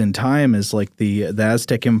separated in time as like the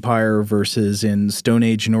Aztec Empire versus in Stone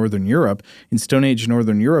Age Northern Europe. In Stone Age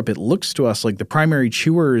Northern Europe, it looks to us like the primary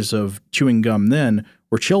chewers of chewing gum then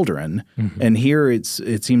were children. And here it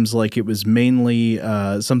seems like it was mainly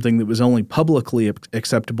something that was only publicly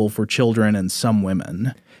acceptable for children and some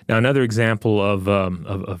women. Now, another example of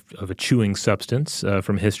a chewing substance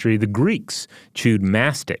from history, the Greeks chewed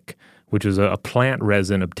mastic, which was a plant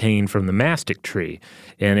resin obtained from the mastic tree.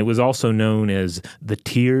 And it was also known as the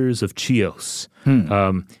Tears of Chios,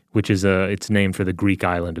 which is it's named for the Greek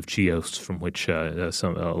island of Chios, from which a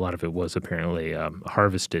lot of it was apparently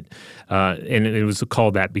harvested. And it was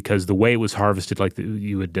called that because the way it was harvested, like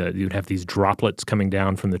you would have these droplets coming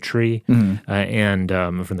down from the tree and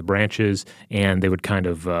from the branches, and they would kind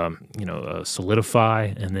of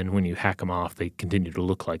solidify, and then when you hack them off, they continue to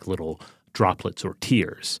look like little droplets or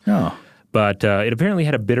tears. Oh. But it apparently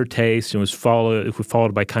had a bitter taste and was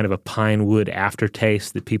followed by kind of a pine wood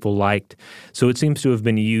aftertaste that people liked. So it seems to have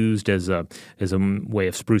been used as a way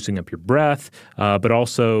of sprucing up your breath, but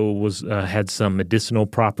also had some medicinal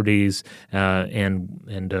properties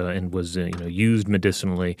and was used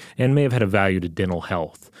medicinally and may have had a value to dental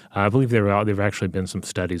health. I believe there have actually been some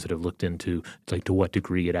studies that have looked into like to what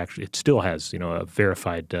degree it still has a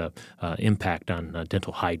verified impact on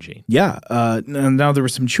dental hygiene. Yeah. Now there were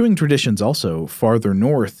some chewing traditions also farther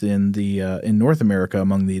north in North America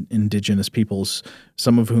among the indigenous peoples,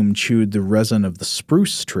 some of whom chewed the resin of the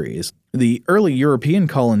spruce trees. The early European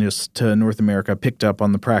colonists to North America picked up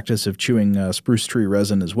on the practice of chewing spruce tree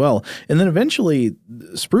resin as well. And then eventually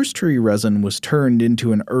spruce tree resin was turned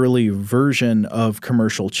into an early version of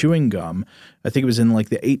commercial chewing gum. I think it was in like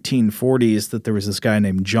the 1840s that there was this guy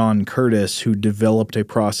named John Curtis who developed a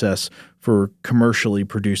process for commercially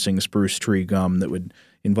producing spruce tree gum that would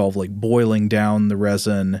involve like boiling down the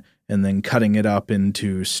resin and then cutting it up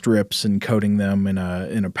into strips and coating them in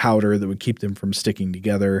a powder that would keep them from sticking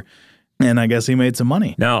together. And I guess he made some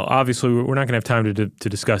money. Now, obviously, we're not going to have time to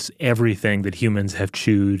discuss everything that humans have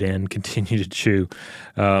chewed and continue to chew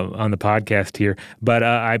on the podcast here. But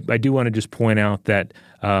I do want to just point out that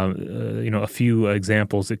a few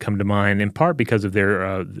examples that come to mind, in part because of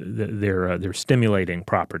their stimulating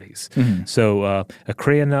properties. So a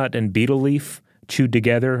crea nut and betel leaf chewed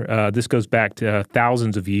together. This goes back to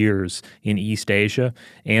thousands of years in East Asia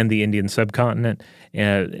and the Indian subcontinent,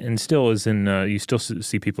 and still is in. You still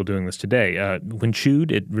see people doing this today. When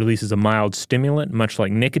chewed, it releases a mild stimulant, much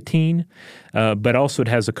like nicotine, but also it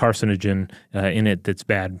has a carcinogen in it that's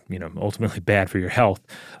bad. Ultimately bad for your health.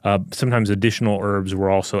 Sometimes additional herbs were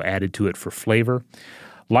also added to it for flavor.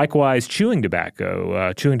 Likewise, chewing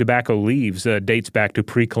tobacco leaves dates back to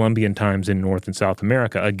pre-Columbian times in North and South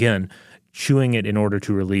America. Again, chewing it in order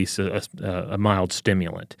to release a mild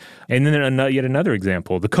stimulant. And then yet another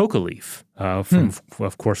example, the coca leaf,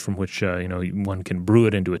 from which one can brew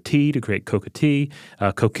it into a tea to create coca tea.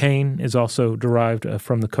 Cocaine is also derived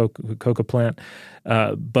from the coca plant.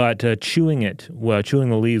 But chewing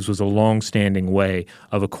the leaves was a long-standing way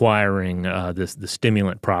of acquiring the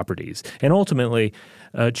stimulant properties. And ultimately,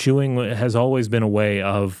 chewing has always been a way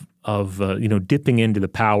of dipping into the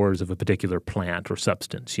powers of a particular plant or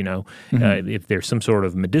substance. If there's some sort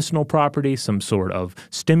of medicinal property, some sort of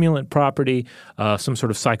stimulant property, some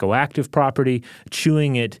sort of psychoactive property,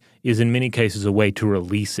 chewing it is in many cases a way to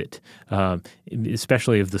release it,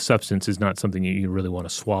 especially if the substance is not something you really want to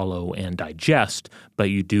swallow and digest,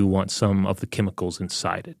 but you do want some of the chemicals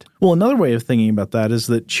inside it. Well, another way of thinking about that is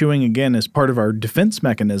that chewing, again, is part of our defense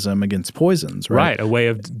mechanism against poisons, right? Right, a way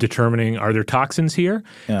of determining, are there toxins here?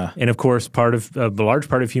 Yeah. And of course, a large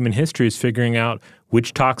part of human history is figuring out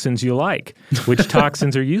which toxins you like, which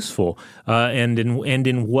toxins are useful, and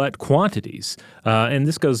in what quantities. And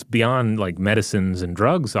this goes beyond like medicines and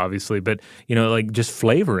drugs, obviously, but like just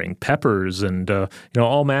flavoring, peppers, and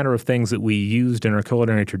all manner of things that we used in our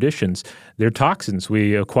culinary traditions. They're toxins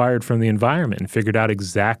we acquired from the environment and figured out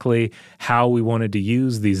exactly how we wanted to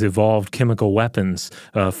use these evolved chemical weapons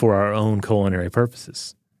for our own culinary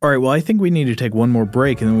purposes. All right, well, I think we need to take one more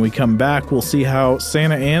break, and then when we come back, we'll see how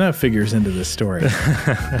Santa Anna figures into this story.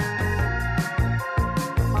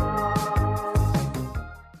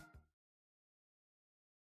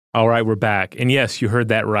 All right, we're back. And yes, you heard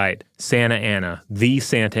that right. Santa Anna, the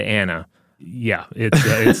Santa Anna. Yeah,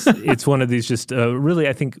 it's one of these just really,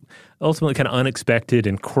 I think, ultimately kind of unexpected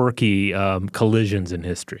and quirky collisions in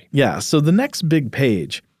history. Yeah, so the next big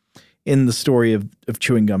page in the story of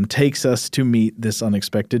chewing gum takes us to meet this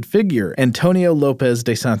unexpected figure, Antonio Lopez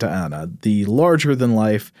de Santa Anna, the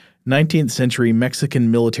larger-than-life 19th century Mexican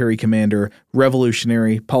military commander,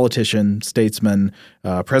 revolutionary, politician, statesman,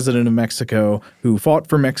 president of Mexico, who fought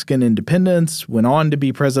for Mexican independence, went on to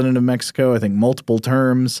be president of Mexico, I think multiple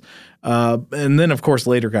terms, and then, of course,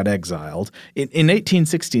 later got exiled. In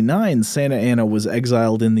 1869, Santa Anna was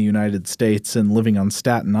exiled in the United States and living on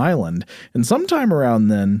Staten Island. And sometime around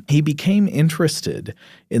then, he became interested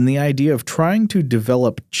in the idea of trying to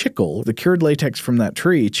develop chicle, the cured latex from that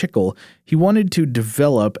tree, chicle. He wanted to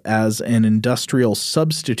develop as an industrial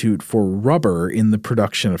substitute for rubber in the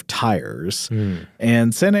production of tires.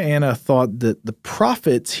 And Santa Anna thought that the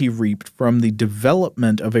profits he reaped from the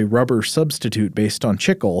development of a rubber substitute based on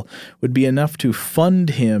chicle would be enough to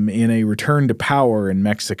fund him in a return to power in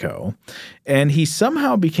Mexico. And he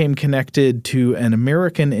somehow became connected to an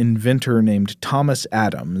American inventor named Thomas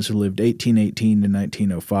Adams, who lived 1818 to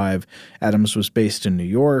 1905. Adams was based in New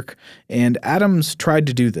York, and Adams tried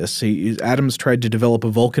to do this. Adams tried to develop a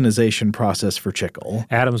vulcanization process for chicle.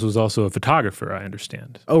 Adams was also a photographer, I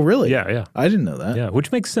understand. Oh, really? Yeah. I didn't know that. Yeah,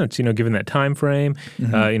 which makes sense, given that time frame,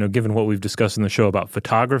 given what we've discussed in the show about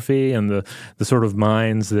photography and the sort of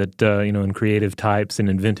minds that, and creative types and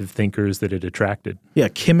inventive thinkers that it attracted. Yeah,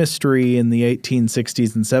 chemistry in the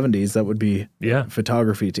 1860s and 70s, that would be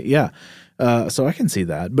photography. So I can see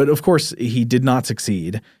that. But of course, he did not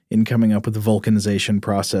succeed in coming up with the vulcanization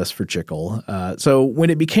process for chicle. So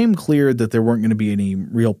when it became clear that there weren't going to be any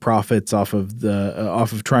real profits off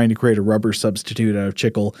of trying to create a rubber substitute out of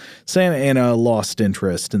chicle, Santa Anna lost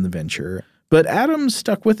interest in the venture. But Adams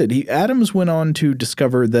stuck with it. Adams went on to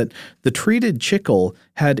discover that the treated chicle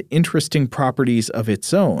had interesting properties of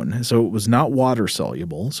its own. So it was not water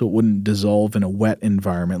soluble, so it wouldn't dissolve in a wet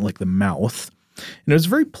environment like the mouth. And it was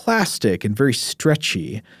very plastic and very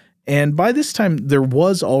stretchy. And by this time, there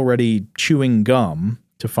was already chewing gum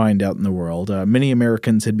to find out in the world. Many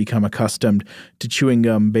Americans had become accustomed to chewing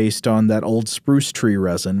gum based on that old spruce tree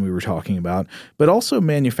resin we were talking about, but also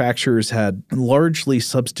manufacturers had largely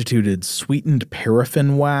substituted sweetened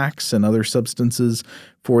paraffin wax and other substances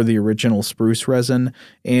for the original spruce resin.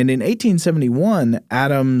 And in 1871,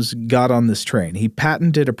 Adams got on this train. He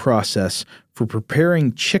patented a process for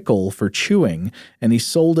preparing chicle for chewing, and he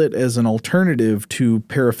sold it as an alternative to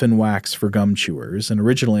paraffin wax for gum chewers. And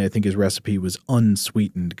originally, I think his recipe was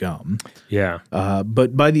unsweetened gum. Yeah.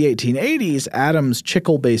 But by the 1880s, Adams'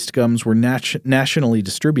 chicle-based gums were nationally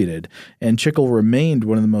distributed, and chicle remained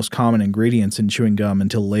one of the most common ingredients in chewing gum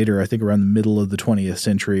until later, I think around the middle of the 20th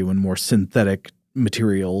century, when more synthetic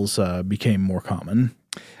materials became more common.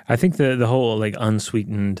 I think the whole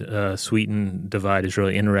unsweetened, sweetened divide is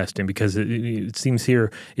really interesting because it seems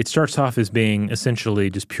here it starts off as being essentially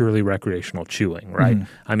just purely recreational chewing, right?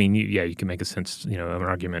 I mean, you can make an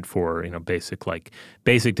argument for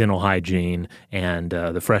basic dental hygiene and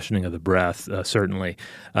the freshening of the breath, certainly,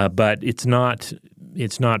 but it's not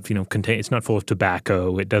it's not full of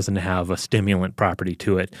tobacco. It doesn't have a stimulant property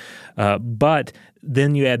to it, but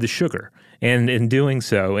then you add the sugar. And in doing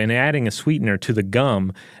so, and adding a sweetener to the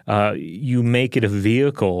gum, you make it a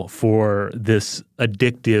vehicle for this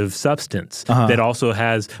addictive substance that also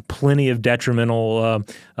has plenty of detrimental,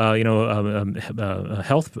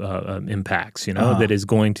 health impacts. That is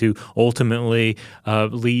going to ultimately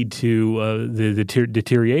lead to the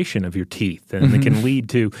deterioration of your teeth, and it can lead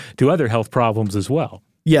to other health problems as well.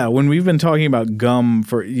 Yeah, when we've been talking about gum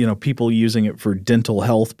for people using it for dental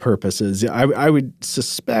health purposes, I would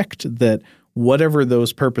suspect that whatever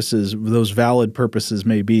those purposes, those valid purposes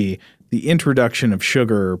may be, the introduction of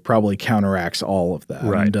sugar probably counteracts all of that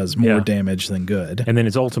and does more damage than good. And then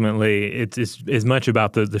it's as much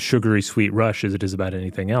about the sugary sweet rush as it is about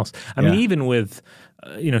anything else. I mean, even with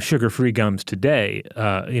sugar-free gums today,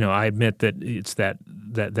 I admit that it's that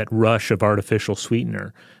rush of artificial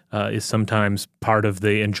sweetener is sometimes part of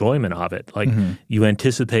the enjoyment of it. Like you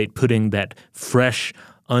anticipate putting that fresh,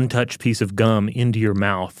 untouched piece of gum into your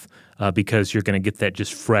mouth because you're going to get that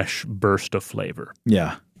just fresh burst of flavor.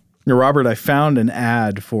 Yeah. Now, Robert, I found an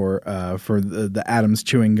ad for the Adams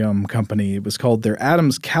Chewing Gum Company. It was called their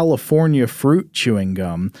Adams California Fruit Chewing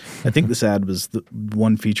Gum. I think this ad was the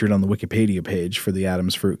one featured on the Wikipedia page for the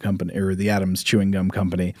Adams Fruit Company or the Adams Chewing Gum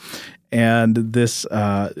Company. And this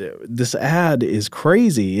ad is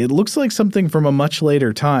crazy. It looks like something from a much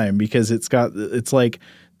later time because it's like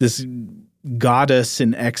this goddess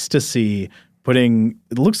in ecstasy putting,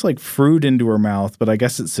 it looks like fruit into her mouth, but I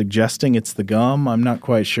guess it's suggesting it's the gum. I'm not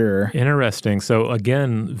quite sure. Interesting. So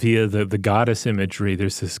again, via the goddess imagery,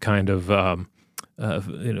 there's this kind of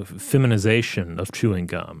feminization of chewing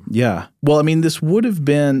gum. Yeah. Well, I mean, this would have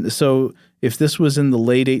been, so if this was in the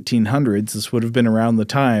late 1800s, this would have been around the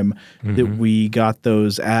time that we got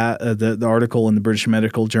those, the article in the British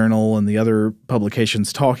Medical Journal and the other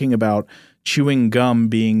publications talking about chewing gum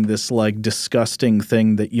being this like disgusting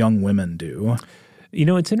thing that young women do. You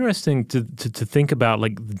know, it's interesting to think about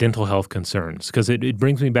like dental health concerns because it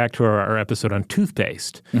brings me back to our episode on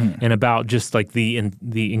toothpaste and about just like the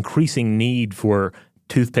increasing need for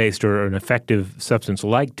toothpaste or an effective substance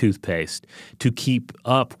like toothpaste to keep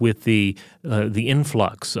up with the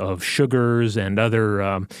influx of sugars and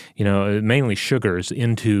other, mainly sugars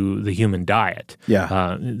into the human diet.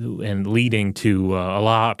 Yeah. And leading to a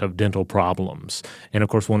lot of dental problems. And of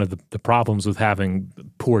course, one of the problems with having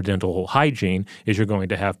poor dental hygiene is you're going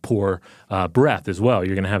to have poor breath as well.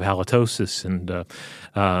 You're going to have halitosis,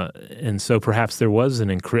 and so perhaps there was an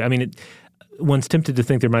increase. I mean, one's tempted to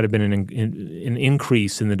think there might have been an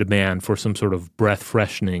increase in the demand for some sort of breath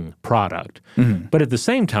freshening product. But at the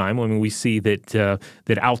same time, when we see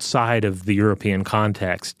that outside of the European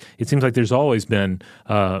context, it seems like there's always been,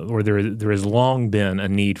 or there has long been a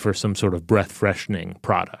need for some sort of breath freshening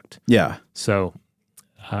product. Yeah. So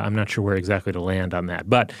I'm not sure where exactly to land on that.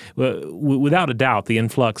 But without a doubt, the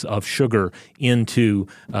influx of sugar into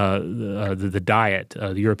the diet,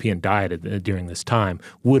 the European diet during this time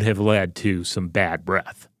would have led to some bad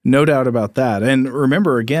breath. No doubt about that. And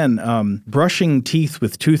remember, again, brushing teeth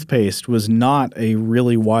with toothpaste was not a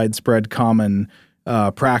really widespread common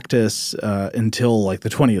practice until like the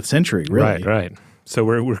 20th century, really. Right. So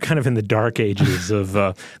we're kind of in the dark ages of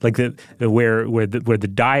like where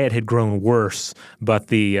the diet had grown worse, but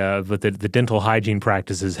the dental hygiene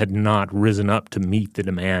practices had not risen up to meet the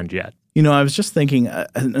demand yet. You know, I was just thinking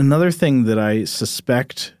another thing that I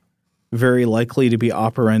suspect very likely to be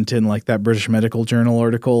operant in like that British Medical Journal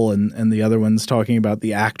article and the other ones talking about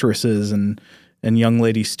the actresses and young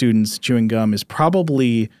lady students chewing gum is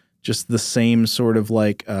probably just the same sort of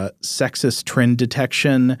like sexist trend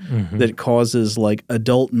detection that causes like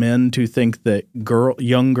adult men to think that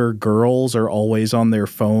younger girls are always on their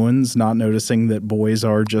phones, not noticing that boys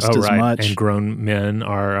are just as much. And grown men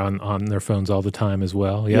are on their phones all the time as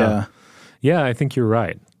well. Yeah, I think you're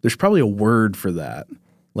right. There's probably a word for that,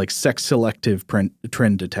 like sex selective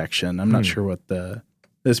trend detection. I'm not sure what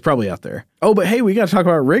it's probably out there. Oh, but hey, we got to talk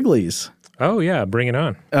about Wrigley's. Oh, yeah. Bring it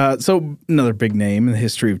on. So another big name in the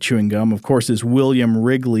history of chewing gum, of course, is William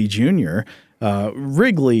Wrigley Jr.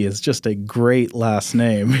 Wrigley is just a great last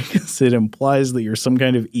name because it implies that you're some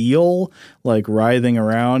kind of eel, like writhing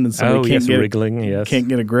around and somebody can't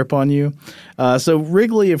get a grip on you. So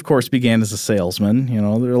Wrigley, of course, began as a salesman. You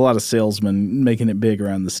know, there are a lot of salesmen making it big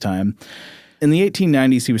around this time. In the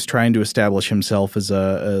 1890s, he was trying to establish himself as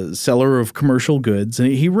a seller of commercial goods, and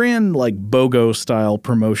he ran like BOGO-style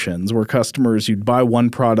promotions where customers, you'd buy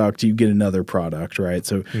one product, you get another product, right?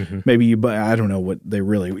 So maybe you buy, I don't know what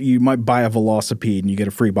you might buy a Velocipede and you get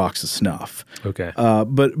a free box of snuff. Okay.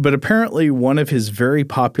 But apparently one of his very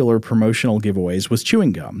popular promotional giveaways was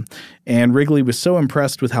chewing gum, and Wrigley was so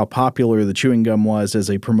impressed with how popular the chewing gum was as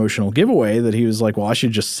a promotional giveaway that he was like, well, I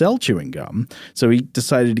should just sell chewing gum. So he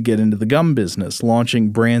decided to get into the gum business, launching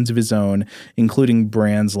brands of his own, including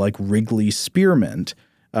brands like Wrigley Spearmint.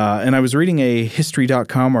 And I was reading a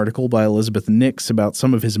History.com article by Elizabeth Nix about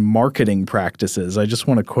some of his marketing practices. I just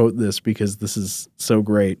want to quote this because this is so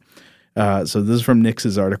great. So this is from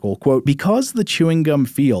Nix's article, quote, "Because the chewing gum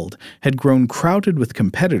field had grown crowded with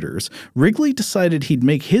competitors, Wrigley decided he'd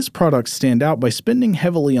make his products stand out by spending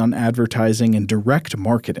heavily on advertising and direct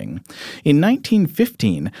marketing. In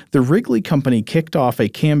 1915, the Wrigley Company kicked off a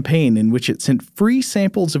campaign in which it sent free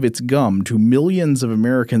samples of its gum to millions of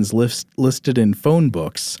Americans listed in phone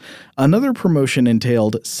books. Another promotion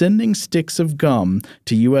entailed sending sticks of gum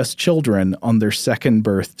to U.S. children on their second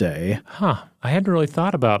birthday." Huh. I hadn't really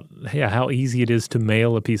thought about how easy it is to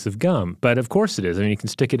mail a piece of gum, but of course it is. I mean, you can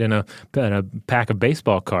stick it in a pack of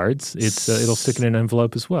baseball cards. It'll stick in an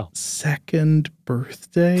envelope as well. Second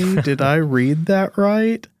birthday? Did I read that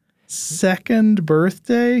right? Second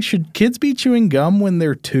birthday? Should kids be chewing gum when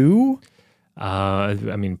they're 2? I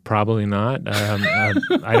mean, probably not.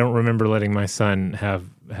 I don't remember letting my son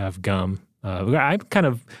have gum. I kind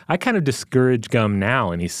of discourage gum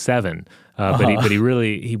now, and he's 7. But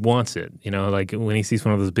he wants it. You know, like when he sees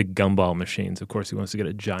one of those big gumball machines, of course he wants to get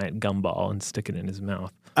a giant gumball and stick it in his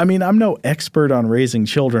mouth. I mean, I'm no expert on raising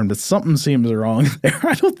children, but something seems wrong there.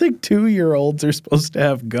 I don't think 2-year-olds are supposed to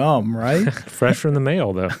have gum, right? Fresh from the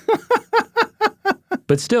mail, though.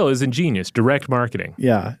 But still, it's ingenious. Direct marketing.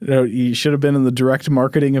 Yeah. You should have been in the direct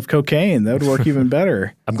marketing of cocaine. That would work even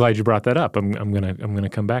better. I'm glad you brought that up. I'm gonna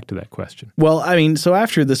come back to that question. Well, I mean, so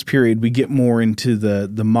after this period, we get more into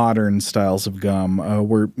the modern styles of gum.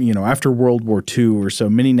 Where, after World War II or so,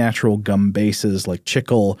 many natural gum bases like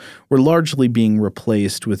chicle were largely being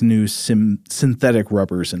replaced with new synthetic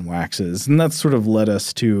rubbers and waxes, and that sort of led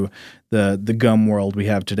us to the gum world we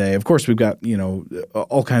have today. Of course, we've got,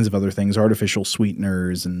 all kinds of other things, artificial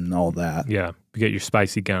sweeteners and all that. Yeah. You get your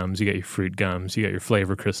spicy gums, you get your fruit gums, you get your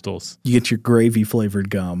flavor crystals. You get your gravy-flavored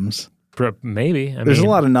gums. Maybe. There's a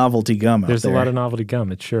lot of novelty gum out there. There's a lot of novelty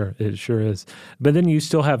gum. It sure is. But then you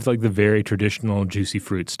still have like the very traditional juicy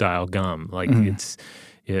fruit style gum. Like it's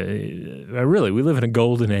really, we live in a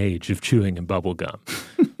golden age of chewing and bubble gum.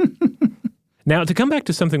 Now, to come back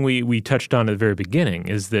to something we touched on at the very beginning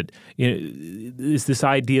is that is this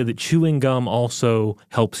idea that chewing gum also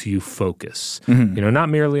helps you focus. Not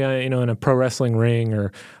merely in a pro wrestling ring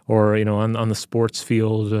or on the sports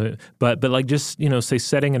field, but like just say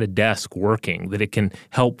setting at a desk working, that it can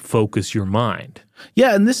help focus your mind.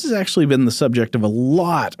 Yeah, and this has actually been the subject of a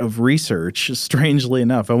lot of research, strangely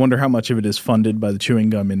enough. I wonder how much of it is funded by the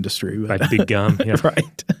chewing gum industry. By big gum, yeah.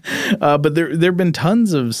 Right. But there have been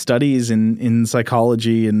tons of studies in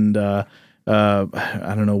psychology and I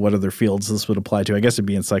don't know what other fields this would apply to. I guess it'd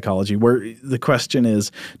be in psychology, where the question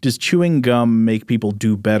is, does chewing gum make people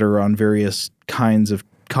do better on various kinds of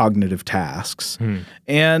cognitive tasks?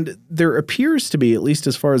 And there appears to be, at least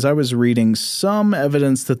as far as I was reading, some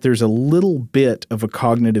evidence that there's a little bit of a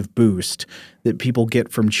cognitive boost that people get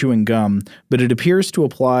from chewing gum, but it appears to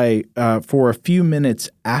apply for a few minutes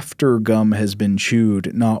after gum has been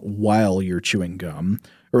chewed, not while you're chewing gum.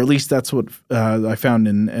 Or at least that's what I found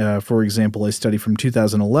in, for example, a study from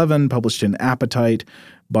 2011 published in Appetite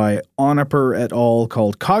by Oniper et al.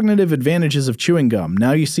 Called Cognitive Advantages of Chewing Gum.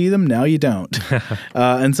 Now you see them, now you don't.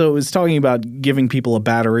 And so it was talking about giving people a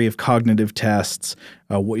battery of cognitive tests,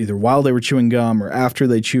 either while they were chewing gum or after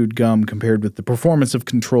they chewed gum, compared with the performance of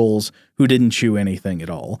controls who didn't chew anything at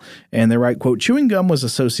all. And they write, quote, chewing gum was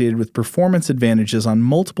associated with performance advantages on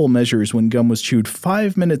multiple measures when gum was chewed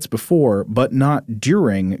 5 minutes before, but not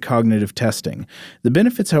during cognitive testing. The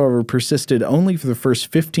benefits, however, persisted only for the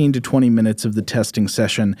first 15 to 20 minutes of the testing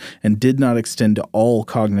session and did not extend to all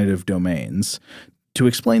cognitive domains. To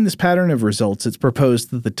explain this pattern of results, it's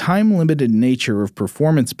proposed that the time-limited nature of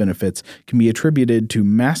performance benefits can be attributed to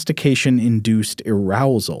mastication-induced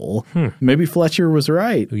arousal. Maybe Fletcher was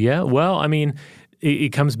right. Yeah, well, I mean,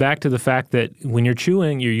 it comes back to the fact that when you're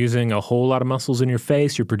chewing, you're using a whole lot of muscles in your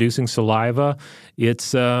face. You're producing saliva.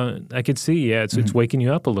 It's I could see, it's waking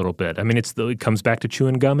you up a little bit. I mean, it comes back to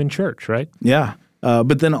chewing gum in church, right? Yeah.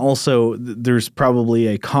 But then also there's probably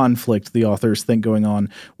a conflict, the authors think, going on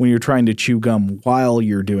when you're trying to chew gum while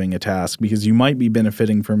you're doing a task, because you might be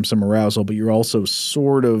benefiting from some arousal, but you're also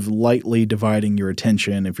sort of lightly dividing your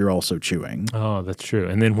attention if you're also chewing. Oh, that's true.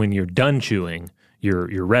 And then when you're done chewing, you're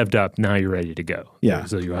revved up. Now you're ready to go. Yeah.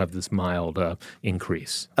 So you have this mild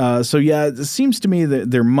increase. It seems to me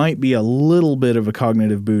that there might be a little bit of a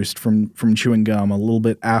cognitive boost from chewing gum a little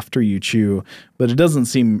bit after you chew, but it doesn't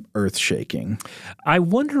seem earth-shaking. I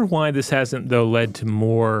wonder why this hasn't, though, led to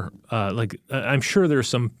more I'm sure there's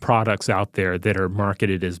some products out there that are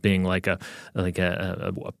marketed as being like a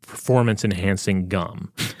performance-enhancing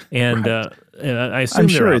gum. And right. I assume I'm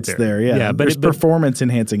sure it's there. Yeah, but there's performance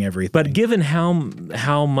enhancing everything. But given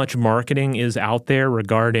how much marketing is out there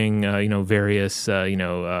regarding various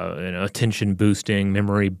attention boosting,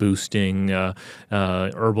 memory boosting,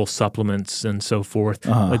 herbal supplements, and so forth,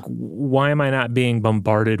 like why am I not being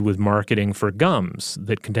bombarded with marketing for gums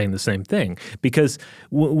that contain the same thing? Because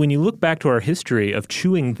when you look back to our history of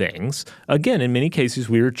chewing things, again, in many cases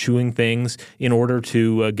we were chewing things in order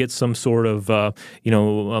to get some sort of a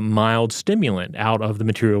mild stimulus. stimulant out of the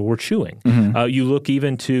material we're chewing. You look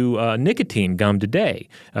even to nicotine gum today,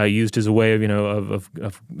 used as a way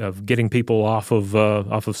of getting people off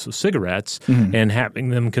of cigarettes and having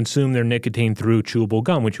them consume their nicotine through chewable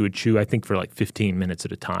gum, which you would chew, I think, for like 15 minutes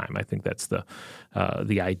at a time. I think that's the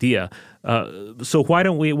idea. So why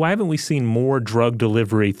haven't we seen more drug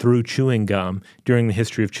delivery through chewing gum during the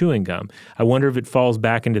history of chewing gum? I wonder if it falls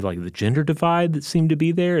back into like the gender divide that seemed to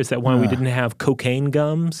be there. Is that why we didn't have cocaine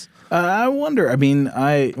gums? I wonder. I mean,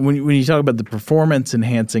 when you talk about the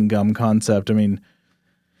performance-enhancing gum concept, I mean,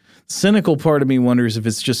 cynical part of me wonders if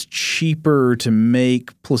it's just cheaper to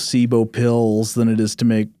make placebo pills than it is to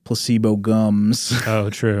make placebo gums. Oh,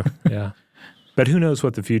 true. Yeah. But who knows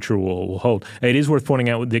what the future will hold. It is worth pointing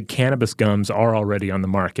out that cannabis gums are already on the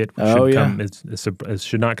market. It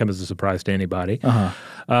should not come as a surprise to anybody.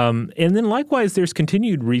 And then likewise, there's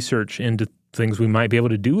continued research into things we might be able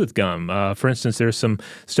to do with gum. For instance, there's some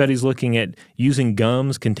studies looking at using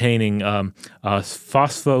gums containing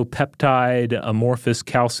phosphopeptide amorphous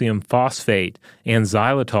calcium phosphate and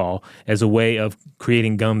xylitol as a way of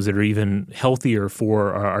creating gums that are even healthier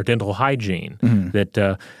for our dental hygiene,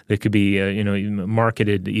 that could be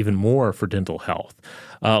marketed even more for dental health.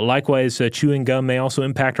 Likewise, chewing gum may also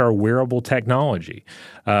impact our wearable technology.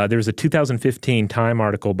 There's a 2015 Time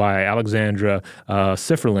article by Alexandra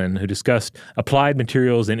Sifferlin who discussed Applied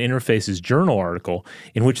Materials and Interfaces journal article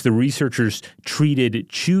in which the researchers treated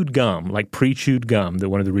chewed gum, like pre-chewed gum that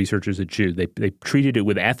one of the researchers had chewed. They treated it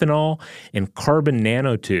with ethanol and carbon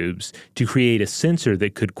nanotubes to create a sensor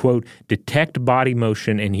that could, quote, detect body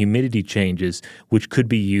motion and humidity changes, which could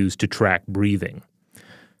be used to track breathing.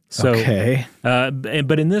 So, okay.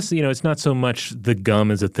 But in this, it's not so much the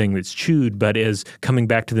gum as a thing that's chewed, but as coming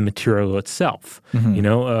back to the material itself,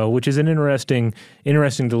 which is an interesting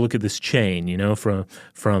to look at this chain,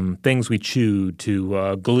 from things we chew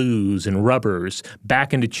to glues and rubbers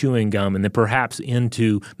back into chewing gum and then perhaps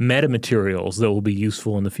into metamaterials that will be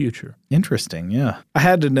useful in the future. Interesting, yeah. I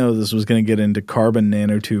had to know this was going to get into carbon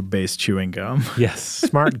nanotube-based chewing gum. Yes,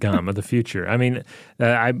 smart gum of the future. I mean,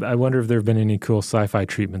 I wonder if there have been any cool sci-fi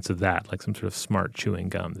treatments of that, like some sort of smart chewing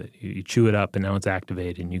gum that you chew it up and now it's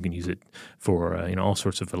activated and you can use it for all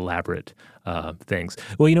sorts of elaborate things.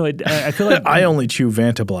 Well, I feel like I only chew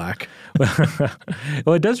Vanta Black.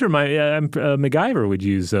 Well, it does remind me. MacGyver would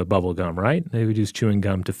use bubble gum, right? They would use chewing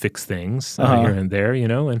gum to fix things here and there,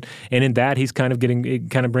 and in that he's kind of it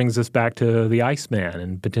kind of brings us back to the Iceman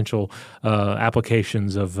and potential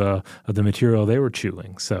applications of the material they were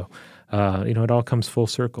chewing. So it all comes full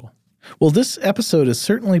circle. Well, this episode has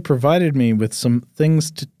certainly provided me with some things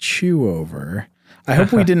to chew over. I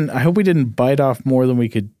hope we didn't bite off more than we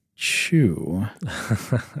could chew.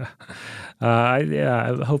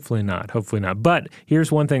 Hopefully not. But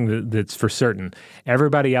here's one thing that's for certain.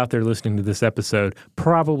 Everybody out there listening to this episode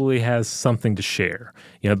probably has something to share,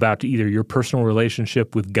 about either your personal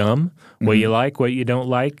relationship with gum, what you like, what you don't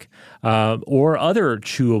like, or other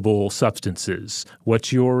chewable substances.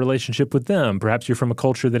 What's your relationship with them? Perhaps you're from a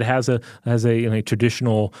culture that has a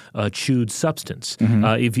traditional chewed substance.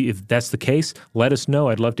 If that's the case, let us know.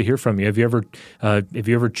 I'd love to hear from you. Have you ever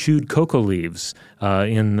chewed cocoa leaves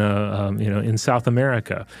in South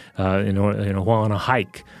America, while on a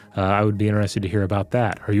hike? I would be interested to hear about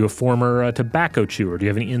that. Are you a former tobacco chewer? Do you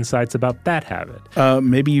have any insights about that habit?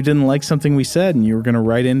 Maybe you didn't like something we said and you were going to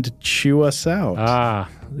write in to chew us out.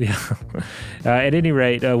 Yeah. At any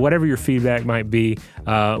rate, whatever your feedback might be,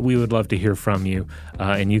 we would love to hear from you.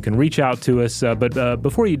 And you can reach out to us. But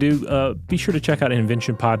before you do, be sure to check out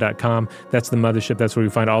inventionpod.com. That's the mothership. That's where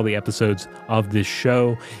you find all the episodes of this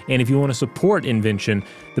show. And if you want to support Invention,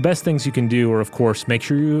 the best things you can do are, of course, make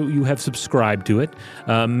sure you have subscribed to it.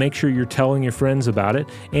 Make sure you're telling your friends about it.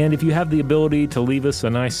 And if you have the ability to leave us a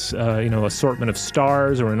nice, assortment of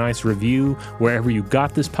stars or a nice review wherever you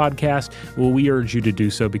got this podcast, well, we urge you to do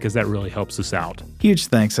so because that really helps us out. Huge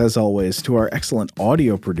thanks, as always, to our excellent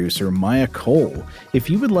audio producer, Maya Cole. If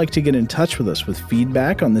you would like to get in touch with us with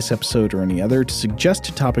feedback on this episode or any other, to suggest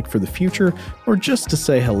a topic for the future, or just to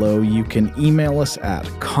say hello, you can email us at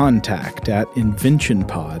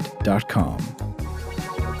contact@inventionpod.com.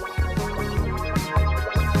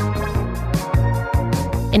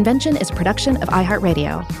 Invention is a production of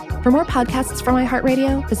iHeartRadio. For more podcasts from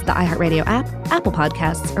iHeartRadio, visit the iHeartRadio app, Apple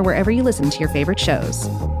Podcasts, or wherever you listen to your favorite shows.